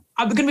 But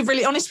I'm going to be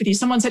really honest with you.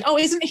 Someone said,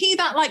 isn't he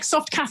that like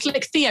soft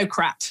Catholic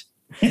theocrat?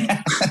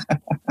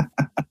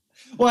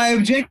 Well, I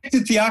object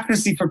to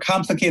theocracy for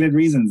complicated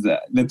reasons.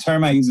 The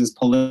term I use is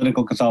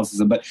political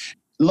Catholicism. But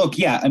look,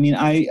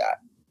 I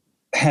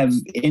have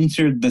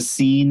entered the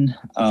scene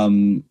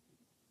and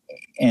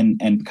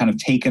kind of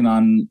taken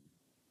on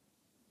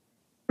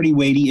pretty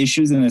weighty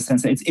issues in a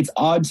sense that it's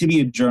odd to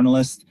be a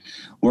journalist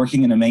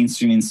working in a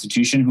mainstream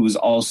institution who is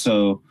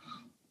also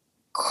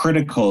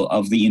critical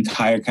of the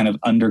entire kind of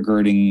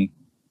undergirding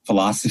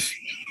philosophy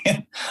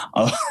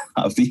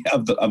of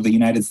the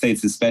United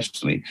States,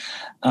 especially,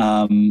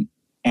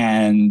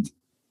 and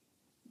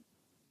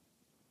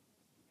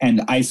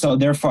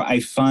therefore I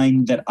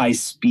find that I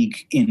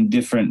speak in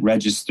different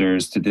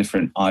registers to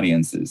different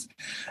audiences.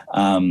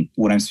 When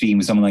I'm speaking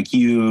with someone like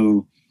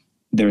you,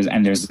 there's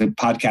a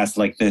podcast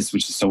like this,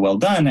 which is so well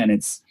done, and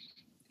it's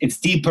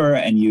deeper,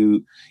 and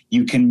you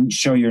can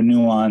show your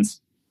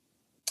nuance.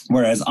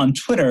 Whereas on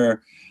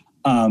Twitter,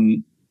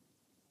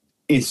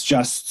 it's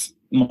just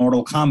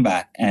Mortal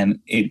Kombat, and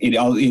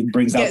it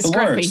brings out the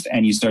worst,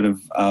 and you sort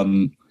of.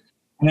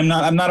 And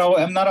I'm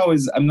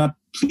not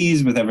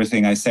pleased with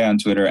everything I say on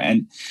Twitter.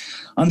 And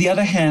on the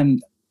other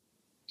hand,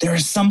 there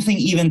is something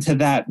even to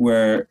that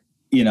where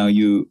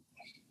you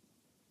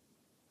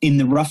in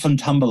the rough and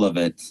tumble of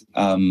it,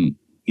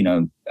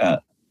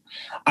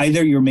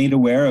 either you're made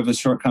aware of a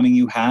shortcoming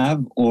you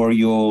have, or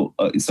you'll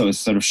so it's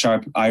sort of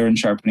iron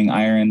sharpening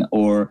iron,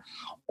 or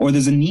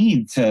there's a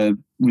need to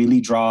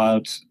really draw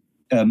out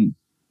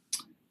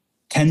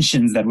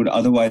tensions that would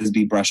otherwise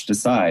be brushed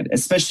aside.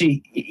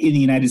 Especially in the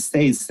United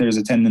States, there's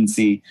a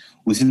tendency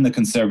within the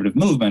conservative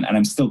movement, and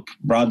I'm still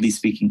broadly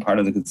speaking part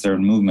of the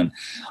conservative movement,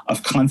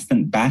 of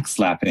constant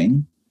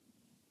backslapping.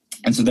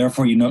 And so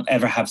therefore you don't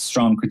ever have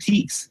strong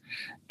critiques.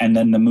 And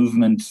then the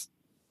movement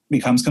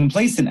becomes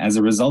complacent as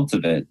a result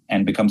of it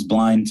and becomes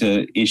blind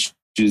to issues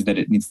that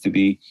it needs to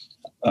be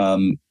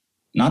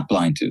not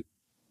blind to.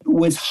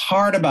 What's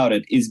hard about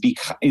it is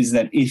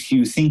that if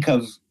you think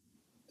of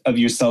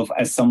yourself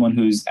as someone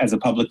who's, as a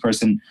public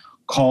person,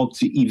 called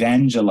to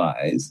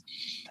evangelize,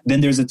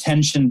 then there's a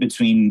tension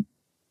between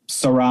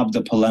Sohrab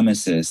the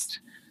polemicist,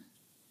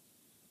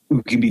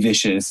 who can be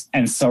vicious,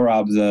 and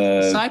Sohrab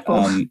the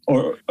disciple.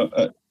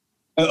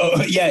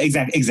 Yeah,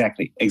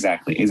 exactly.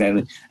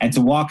 And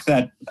to walk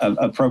that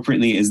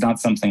appropriately is not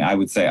something I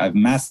would say I've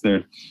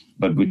mastered,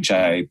 but which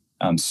I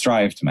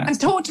strive to master.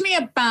 And talk to me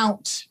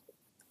about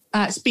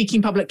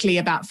speaking publicly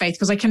about faith,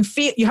 because I can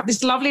feel you have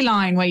this lovely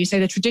line where you say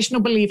the traditional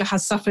believer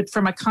has suffered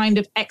from a kind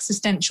of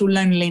existential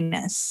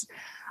loneliness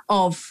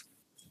of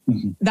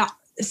that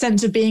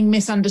sense of being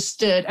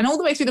misunderstood. And all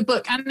the way through the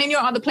book and in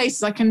your other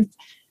places, I can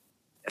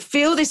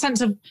feel this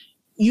sense of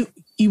you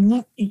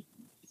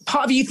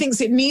part of you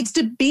thinks it needs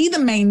to be the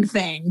main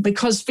thing,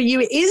 because for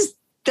you it is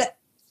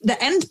the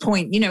end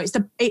point.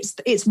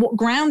 It's what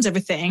grounds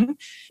everything.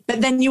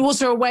 But then you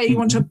also you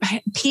want to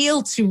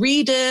appeal to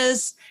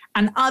readers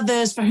and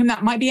others for whom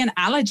that might be an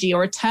allergy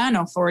or a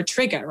turnoff or a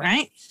trigger,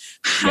 right?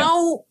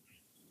 How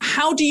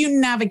do you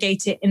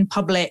navigate it in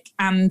public,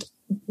 and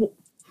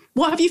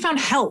what have you found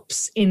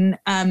helps in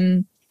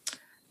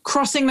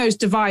crossing those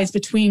divides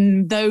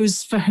between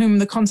those for whom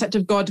the concept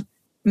of God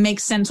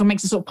makes sense or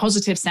makes a sort of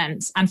positive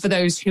sense, and for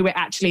those who it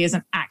actually is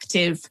an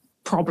active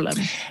problem?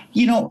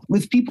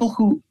 With people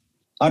who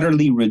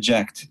utterly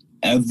reject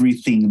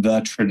everything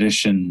the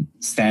tradition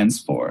stands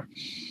for,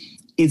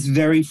 it's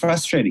very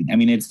frustrating. I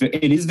mean, it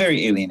is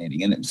very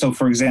alienating. And so,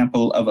 for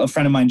example, a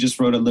friend of mine just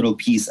wrote a little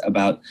piece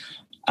about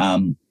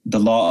the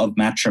law of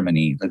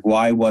matrimony. Like,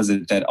 why was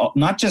it that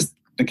not just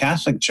the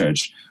Catholic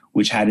Church,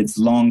 which had its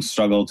long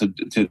struggle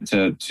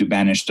to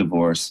banish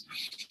divorce,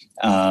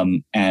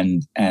 and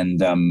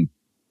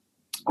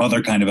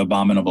other kind of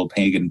abominable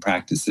pagan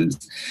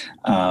practices,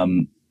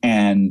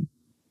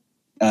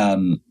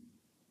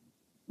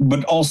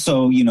 but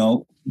also,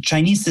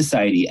 Chinese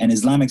society and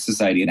Islamic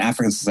society and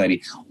African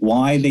society,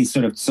 why they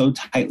sort of so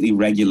tightly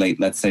regulate,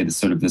 let's say,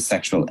 the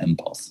sexual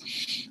impulse.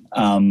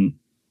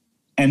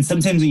 And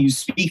sometimes when you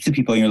speak to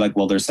people, you're like,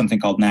 well, there's something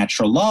called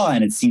natural law.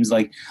 And it seems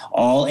like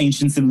all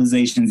ancient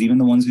civilizations, even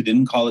the ones who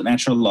didn't call it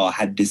natural law,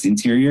 had this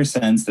interior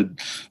sense that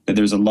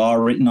there's a law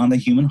written on the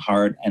human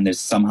heart, and there's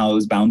somehow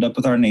is bound up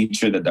with our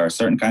nature, that there are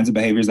certain kinds of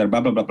behaviors that are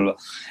blah, blah, blah, blah.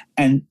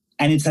 And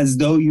it's as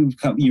though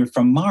you're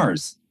from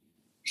Mars.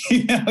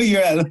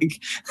 You're like,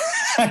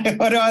 how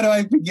do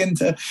I begin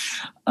to...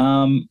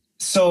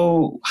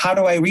 So how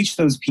do I reach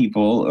those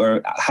people,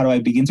 or how do I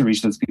begin to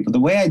reach those people? The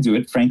way I do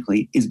it,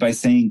 frankly, is by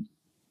saying,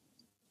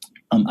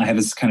 I have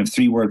this kind of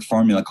 3-word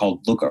formula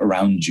called look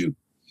around you.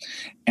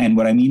 And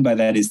what I mean by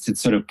that is to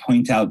sort of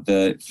point out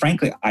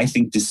frankly, I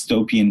think,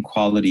 dystopian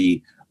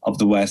quality of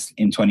the West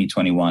in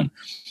 2021.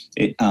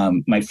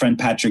 My friend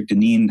Patrick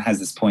Deneen has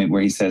this point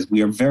where he says,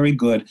 we are very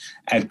good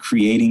at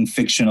creating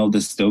fictional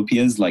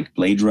dystopias like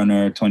Blade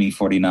Runner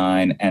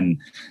 2049 and,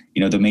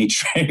 The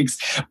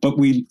Matrix, but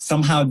we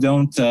somehow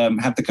don't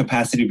have the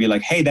capacity to be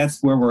like, hey,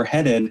 that's where we're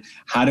headed.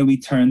 How do we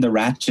turn the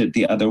ratchet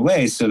the other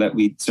way so that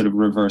we sort of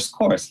reverse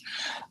course?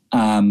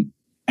 And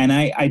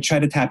I try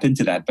to tap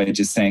into that by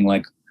just saying,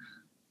 like,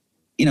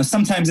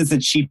 sometimes it's a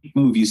cheap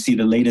move. You see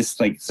the latest,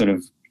 like, sort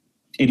of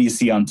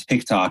idiocy on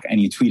TikTok and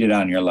you tweet it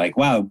out and you're like,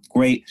 wow,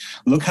 great.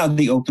 Look how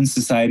the open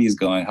society is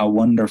going. How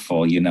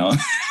wonderful,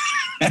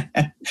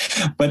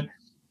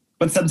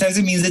 But sometimes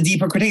it means a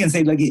deeper critique and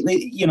say, like,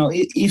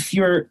 if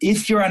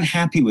you're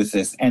unhappy with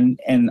this, and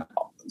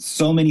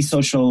so many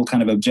social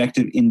kind of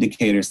objective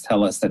indicators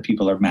tell us that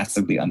people are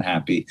massively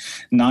unhappy,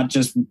 not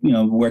just,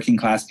 working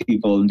class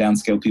people and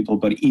downscale people,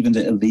 but even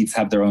the elites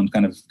have their own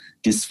kind of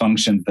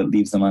dysfunctions that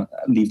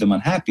leave them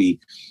unhappy.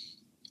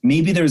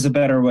 Maybe there's a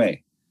better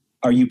way.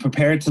 Are you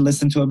prepared to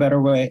listen to a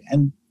better way?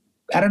 And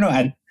I don't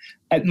know,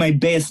 at my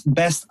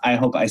best, I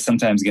hope I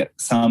sometimes get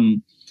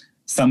some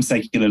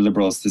secular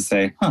liberals to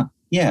say,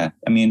 Yeah.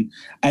 I mean,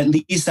 at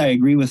least I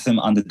agree with him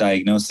on the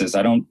diagnosis.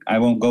 I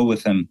won't go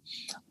with him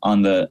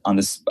on the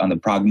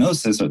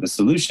prognosis or the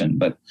solution,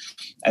 but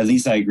at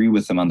least I agree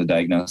with him on the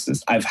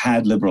diagnosis. I've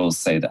had liberals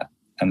say that,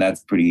 and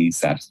that's pretty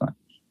satisfying.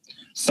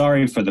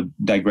 Sorry for the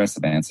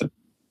digressive answer.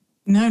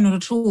 No, not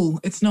at all.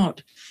 It's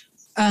not.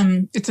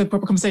 It's a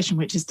proper conversation,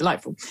 which is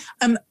delightful.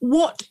 How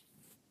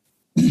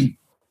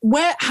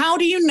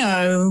do you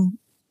know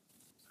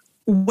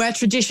where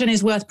tradition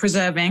is worth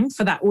preserving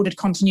for that ordered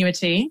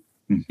continuity,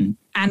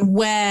 and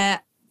where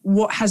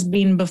what has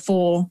been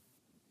before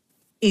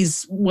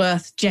is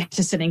worth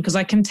jettisoning? Because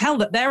I can tell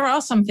that there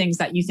are some things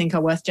that you think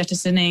are worth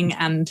jettisoning,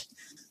 and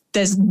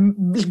there's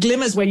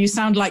glimmers where you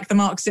sound like the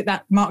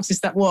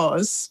Marxist that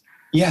was.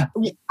 Yeah.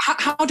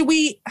 How do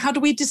we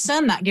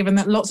discern that, given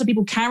that lots of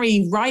people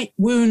carry right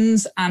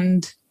wounds,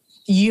 and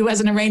you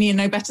as an Iranian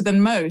know better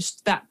than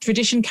most that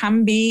tradition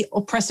can be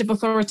oppressive,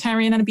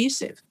 authoritarian, and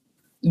abusive?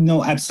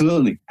 No,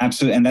 absolutely.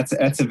 And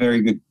that's a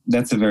very good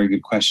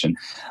question.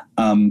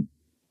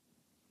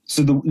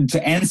 So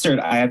to answer it,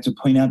 I have to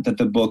point out that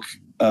the book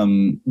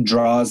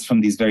draws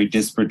from these very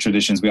disparate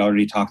traditions. We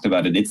already talked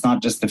about it. It's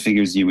not just the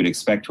figures you would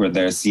expect, where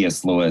there's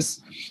C.S.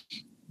 Lewis,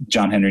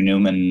 John Henry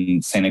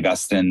Newman, St.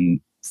 Augustine,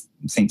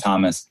 St.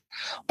 Thomas,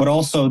 but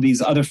also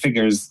these other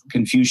figures,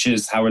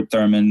 Confucius, Howard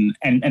Thurman,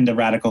 and the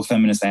radical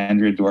feminist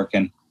Andrea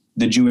Dworkin,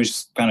 the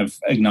Jewish kind of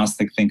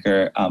agnostic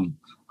thinker,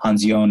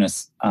 Hans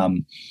Jonas.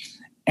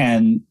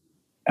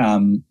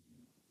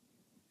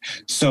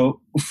 So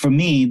for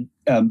me,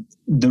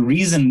 the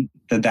reason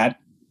that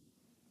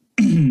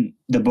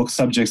the book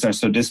subjects are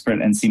so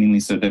disparate and seemingly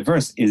so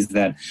diverse is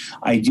that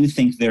I do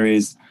think there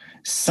is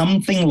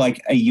something like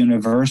a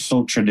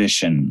universal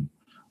tradition.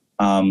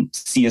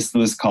 C.S.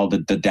 Lewis called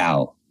it the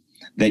Tao,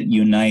 that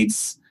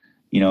unites,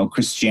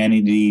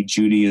 Christianity,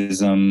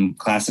 Judaism,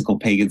 classical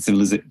pagan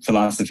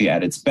philosophy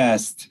at its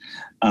best.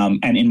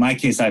 And in my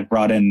case, I've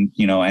brought in,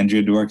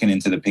 Andrea Dworkin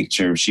into the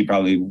picture. She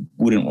probably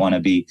wouldn't want to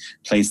be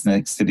placed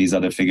next to these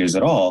other figures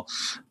at all,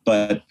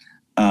 but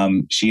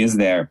she is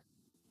there.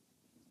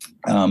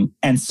 And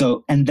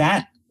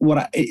that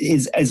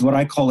is what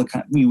I call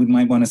you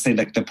might want to say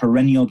like the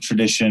perennial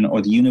tradition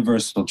or the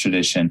universal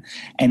tradition,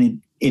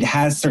 and it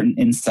has certain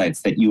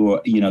insights that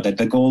that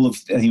the goal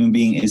of a human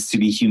being is to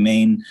be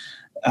humane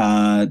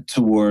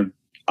toward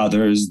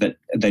others, that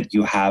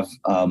you have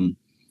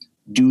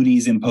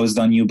duties imposed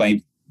on you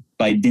by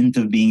dint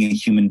of being a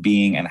human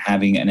being and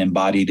having an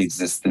embodied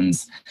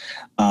existence,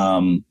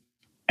 and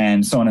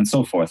so on and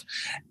so forth.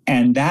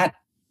 And that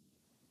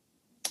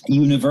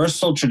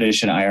universal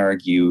tradition, I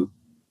argue,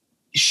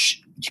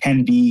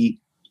 can be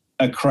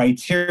a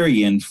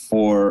criterion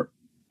for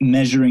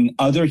measuring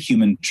other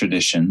human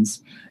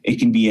traditions. It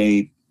can be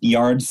a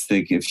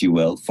yardstick, if you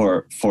will,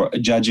 for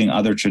judging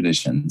other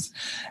traditions.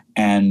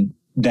 And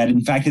that,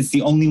 in fact, it's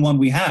the only one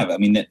we have. I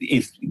mean,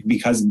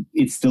 because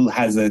it still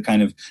has a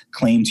kind of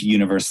claim to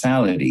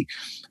universality.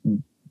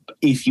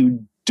 If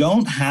you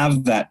don't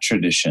have that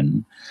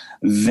tradition,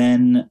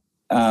 then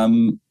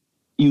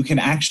you can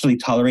actually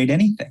tolerate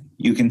anything.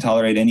 You can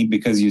tolerate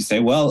because you say,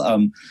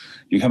 well,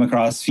 you come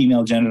across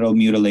female genital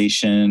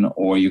mutilation,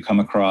 or you come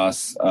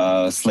across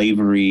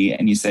slavery,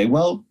 and you say,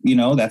 well,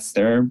 that's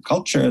their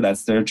culture,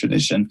 that's their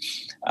tradition.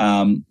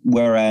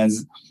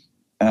 Whereas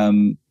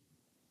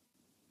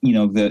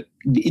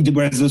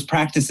those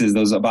practices,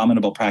 those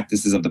abominable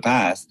practices of the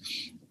past,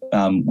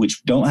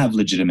 which don't have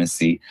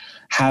legitimacy,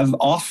 have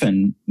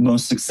often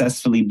most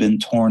successfully been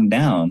torn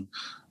down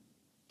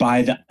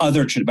by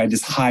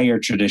this higher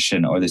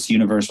tradition or this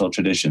universal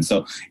tradition.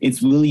 So it's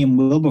William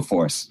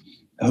Wilberforce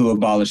who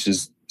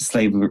abolishes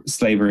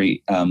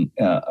slavery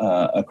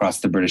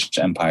across the British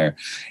Empire.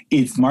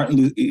 It's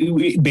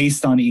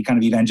based on kind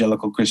of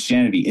evangelical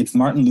Christianity. It's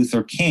Martin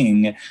Luther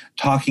King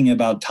talking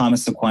about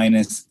Thomas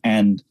Aquinas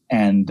and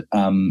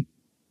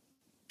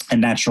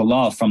natural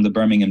law from the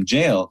Birmingham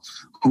jail,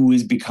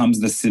 who becomes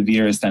the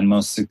severest and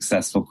most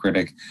successful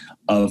critic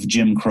of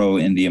Jim Crow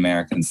in the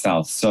American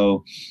South.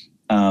 So,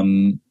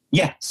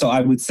 so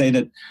I would say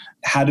that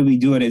how do we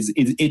do it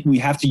we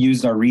have to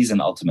use our reason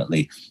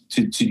ultimately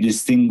to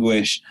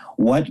distinguish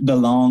what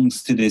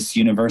belongs to this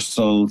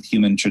universal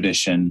human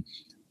tradition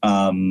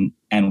and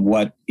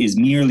what is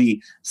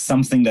merely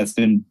something that's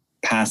been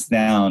passed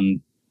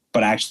down,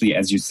 but actually,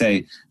 as you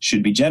say,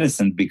 should be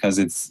jettisoned because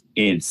it's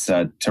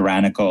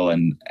tyrannical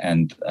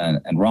and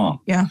wrong.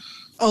 Yeah,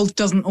 old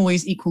doesn't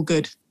always equal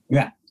good.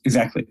 Yeah,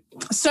 exactly.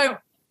 So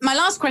my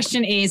last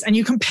question is, and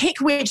you can pick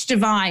which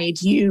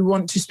divide you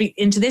want to speak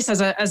into this,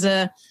 as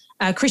a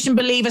Christian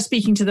believer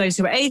speaking to those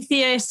who are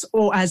atheists,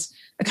 or as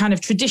a kind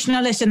of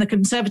traditionalist in the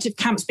conservative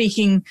camp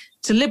speaking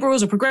to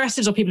liberals or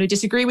progressives or people who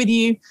disagree with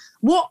you.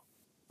 What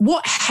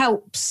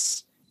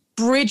helps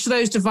bridge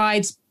those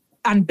divides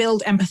and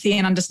build empathy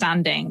and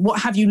understanding? What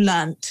have you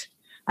learnt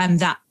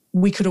that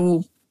we could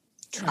all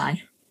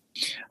try?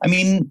 I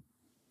mean,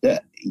 I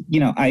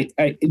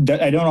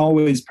don't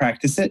always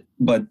practice it,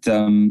 but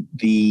I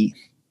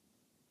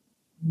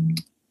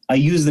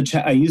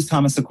use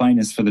Thomas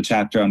Aquinas for the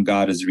chapter on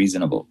God as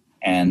reasonable.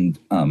 And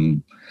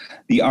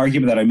the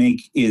argument that I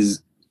make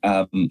is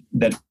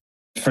that,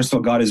 first of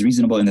all, God is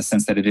reasonable in the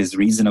sense that it is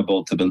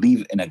reasonable to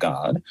believe in a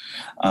God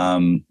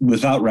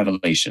without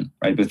revelation,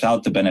 right?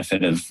 Without the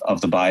benefit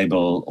of the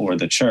Bible or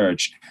the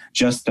church,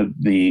 just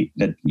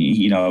that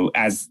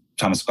as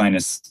Thomas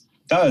Aquinas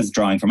does,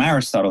 drawing from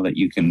Aristotle, that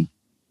you can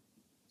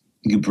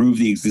prove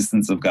the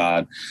existence of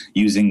God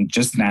using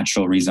just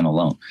natural reason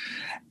alone.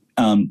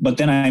 But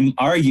then I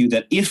argue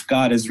that if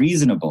God is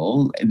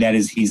reasonable, that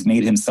is, he's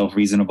made himself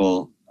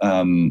reasonable,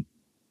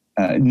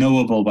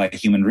 knowable by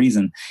human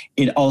reason,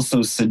 it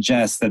also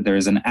suggests that there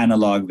is an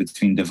analog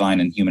between divine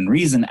and human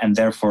reason, and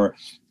therefore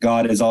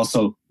God is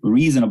also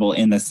reasonable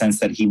in the sense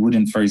that he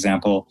wouldn't, for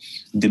example,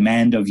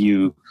 demand of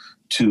you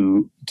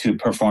to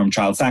perform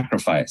child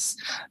sacrifice,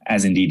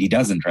 as indeed he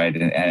doesn't, right?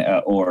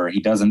 Or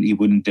he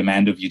wouldn't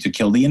demand of you to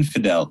kill the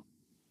infidel.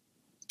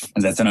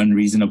 That's an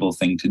unreasonable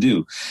thing to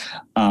do.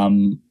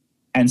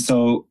 And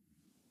so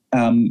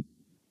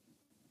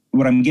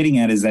what I'm getting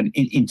at is that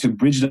to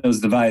bridge those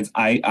divides,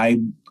 I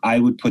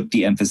would put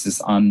the emphasis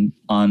on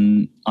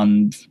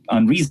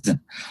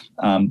reason,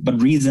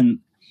 but reason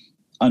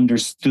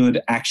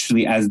understood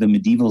actually as the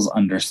medievals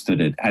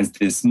understood it, as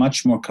this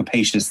much more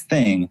capacious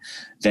thing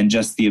than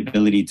just the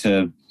ability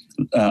to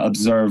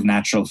observe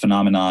natural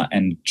phenomena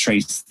and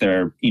trace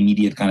their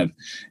immediate kind of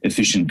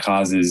efficient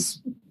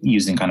causes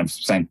using kind of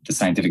the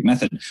scientific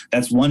method.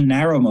 That's one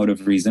narrow mode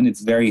of reason.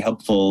 It's very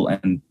helpful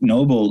and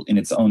noble in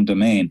its own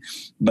domain,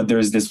 but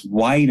there's this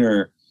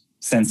wider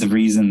sense of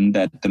reason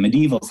that the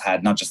medievals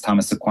had, not just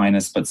Thomas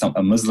Aquinas, but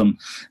a Muslim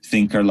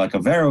thinker like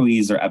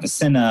Averroes or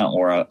Avicenna,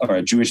 or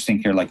a Jewish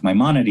thinker like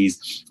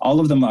Maimonides. All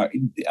of them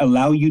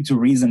allow you to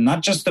reason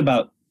not just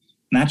about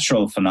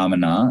natural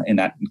phenomena in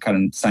that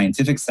kind of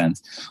scientific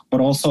sense,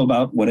 but also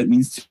about what it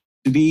means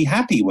to be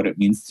happy, what it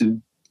means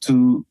to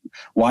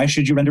why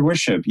should you render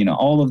worship?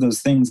 All of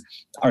those things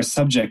are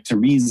subject to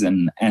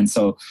reason. And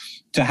so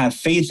to have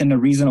faith in a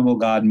reasonable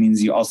God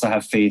means you also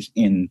have faith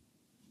in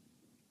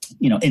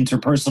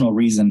interpersonal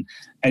reason,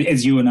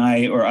 as you and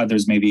I or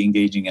others may be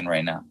engaging in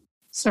right now.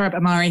 Sohrab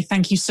Ahmari,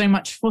 thank you so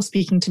much for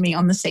speaking to me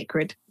on The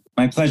Sacred.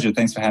 My pleasure.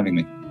 Thanks for having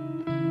me.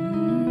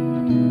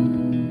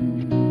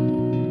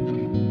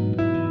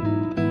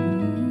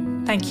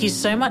 Thank you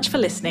so much for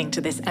listening to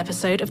this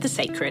episode of The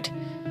Sacred.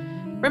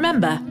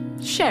 Remember,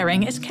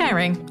 sharing is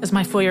caring, as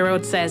my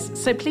 4-year-old says,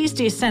 so please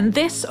do send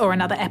this or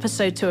another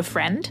episode to a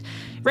friend,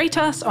 rate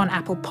us on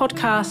Apple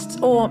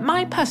Podcasts, or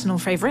my personal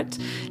favourite,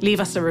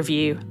 leave us a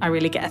review. I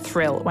really get a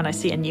thrill when I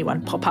see a new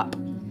one pop up.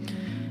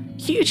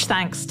 Huge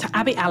thanks to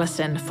Abby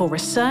Allison for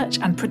research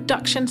and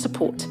production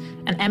support,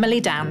 and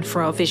Emily Down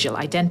for our visual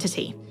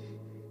identity.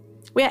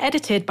 We are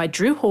edited by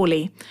Drew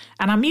Hawley,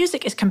 and our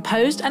music is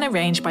composed and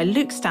arranged by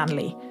Luke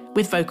Stanley,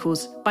 with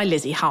vocals by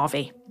Lizzie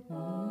Harvey.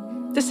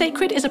 The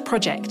Sacred is a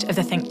project of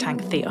the think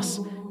tank Theos,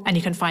 and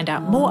you can find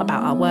out more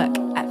about our work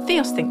at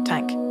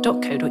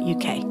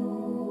theosthinktank.co.uk.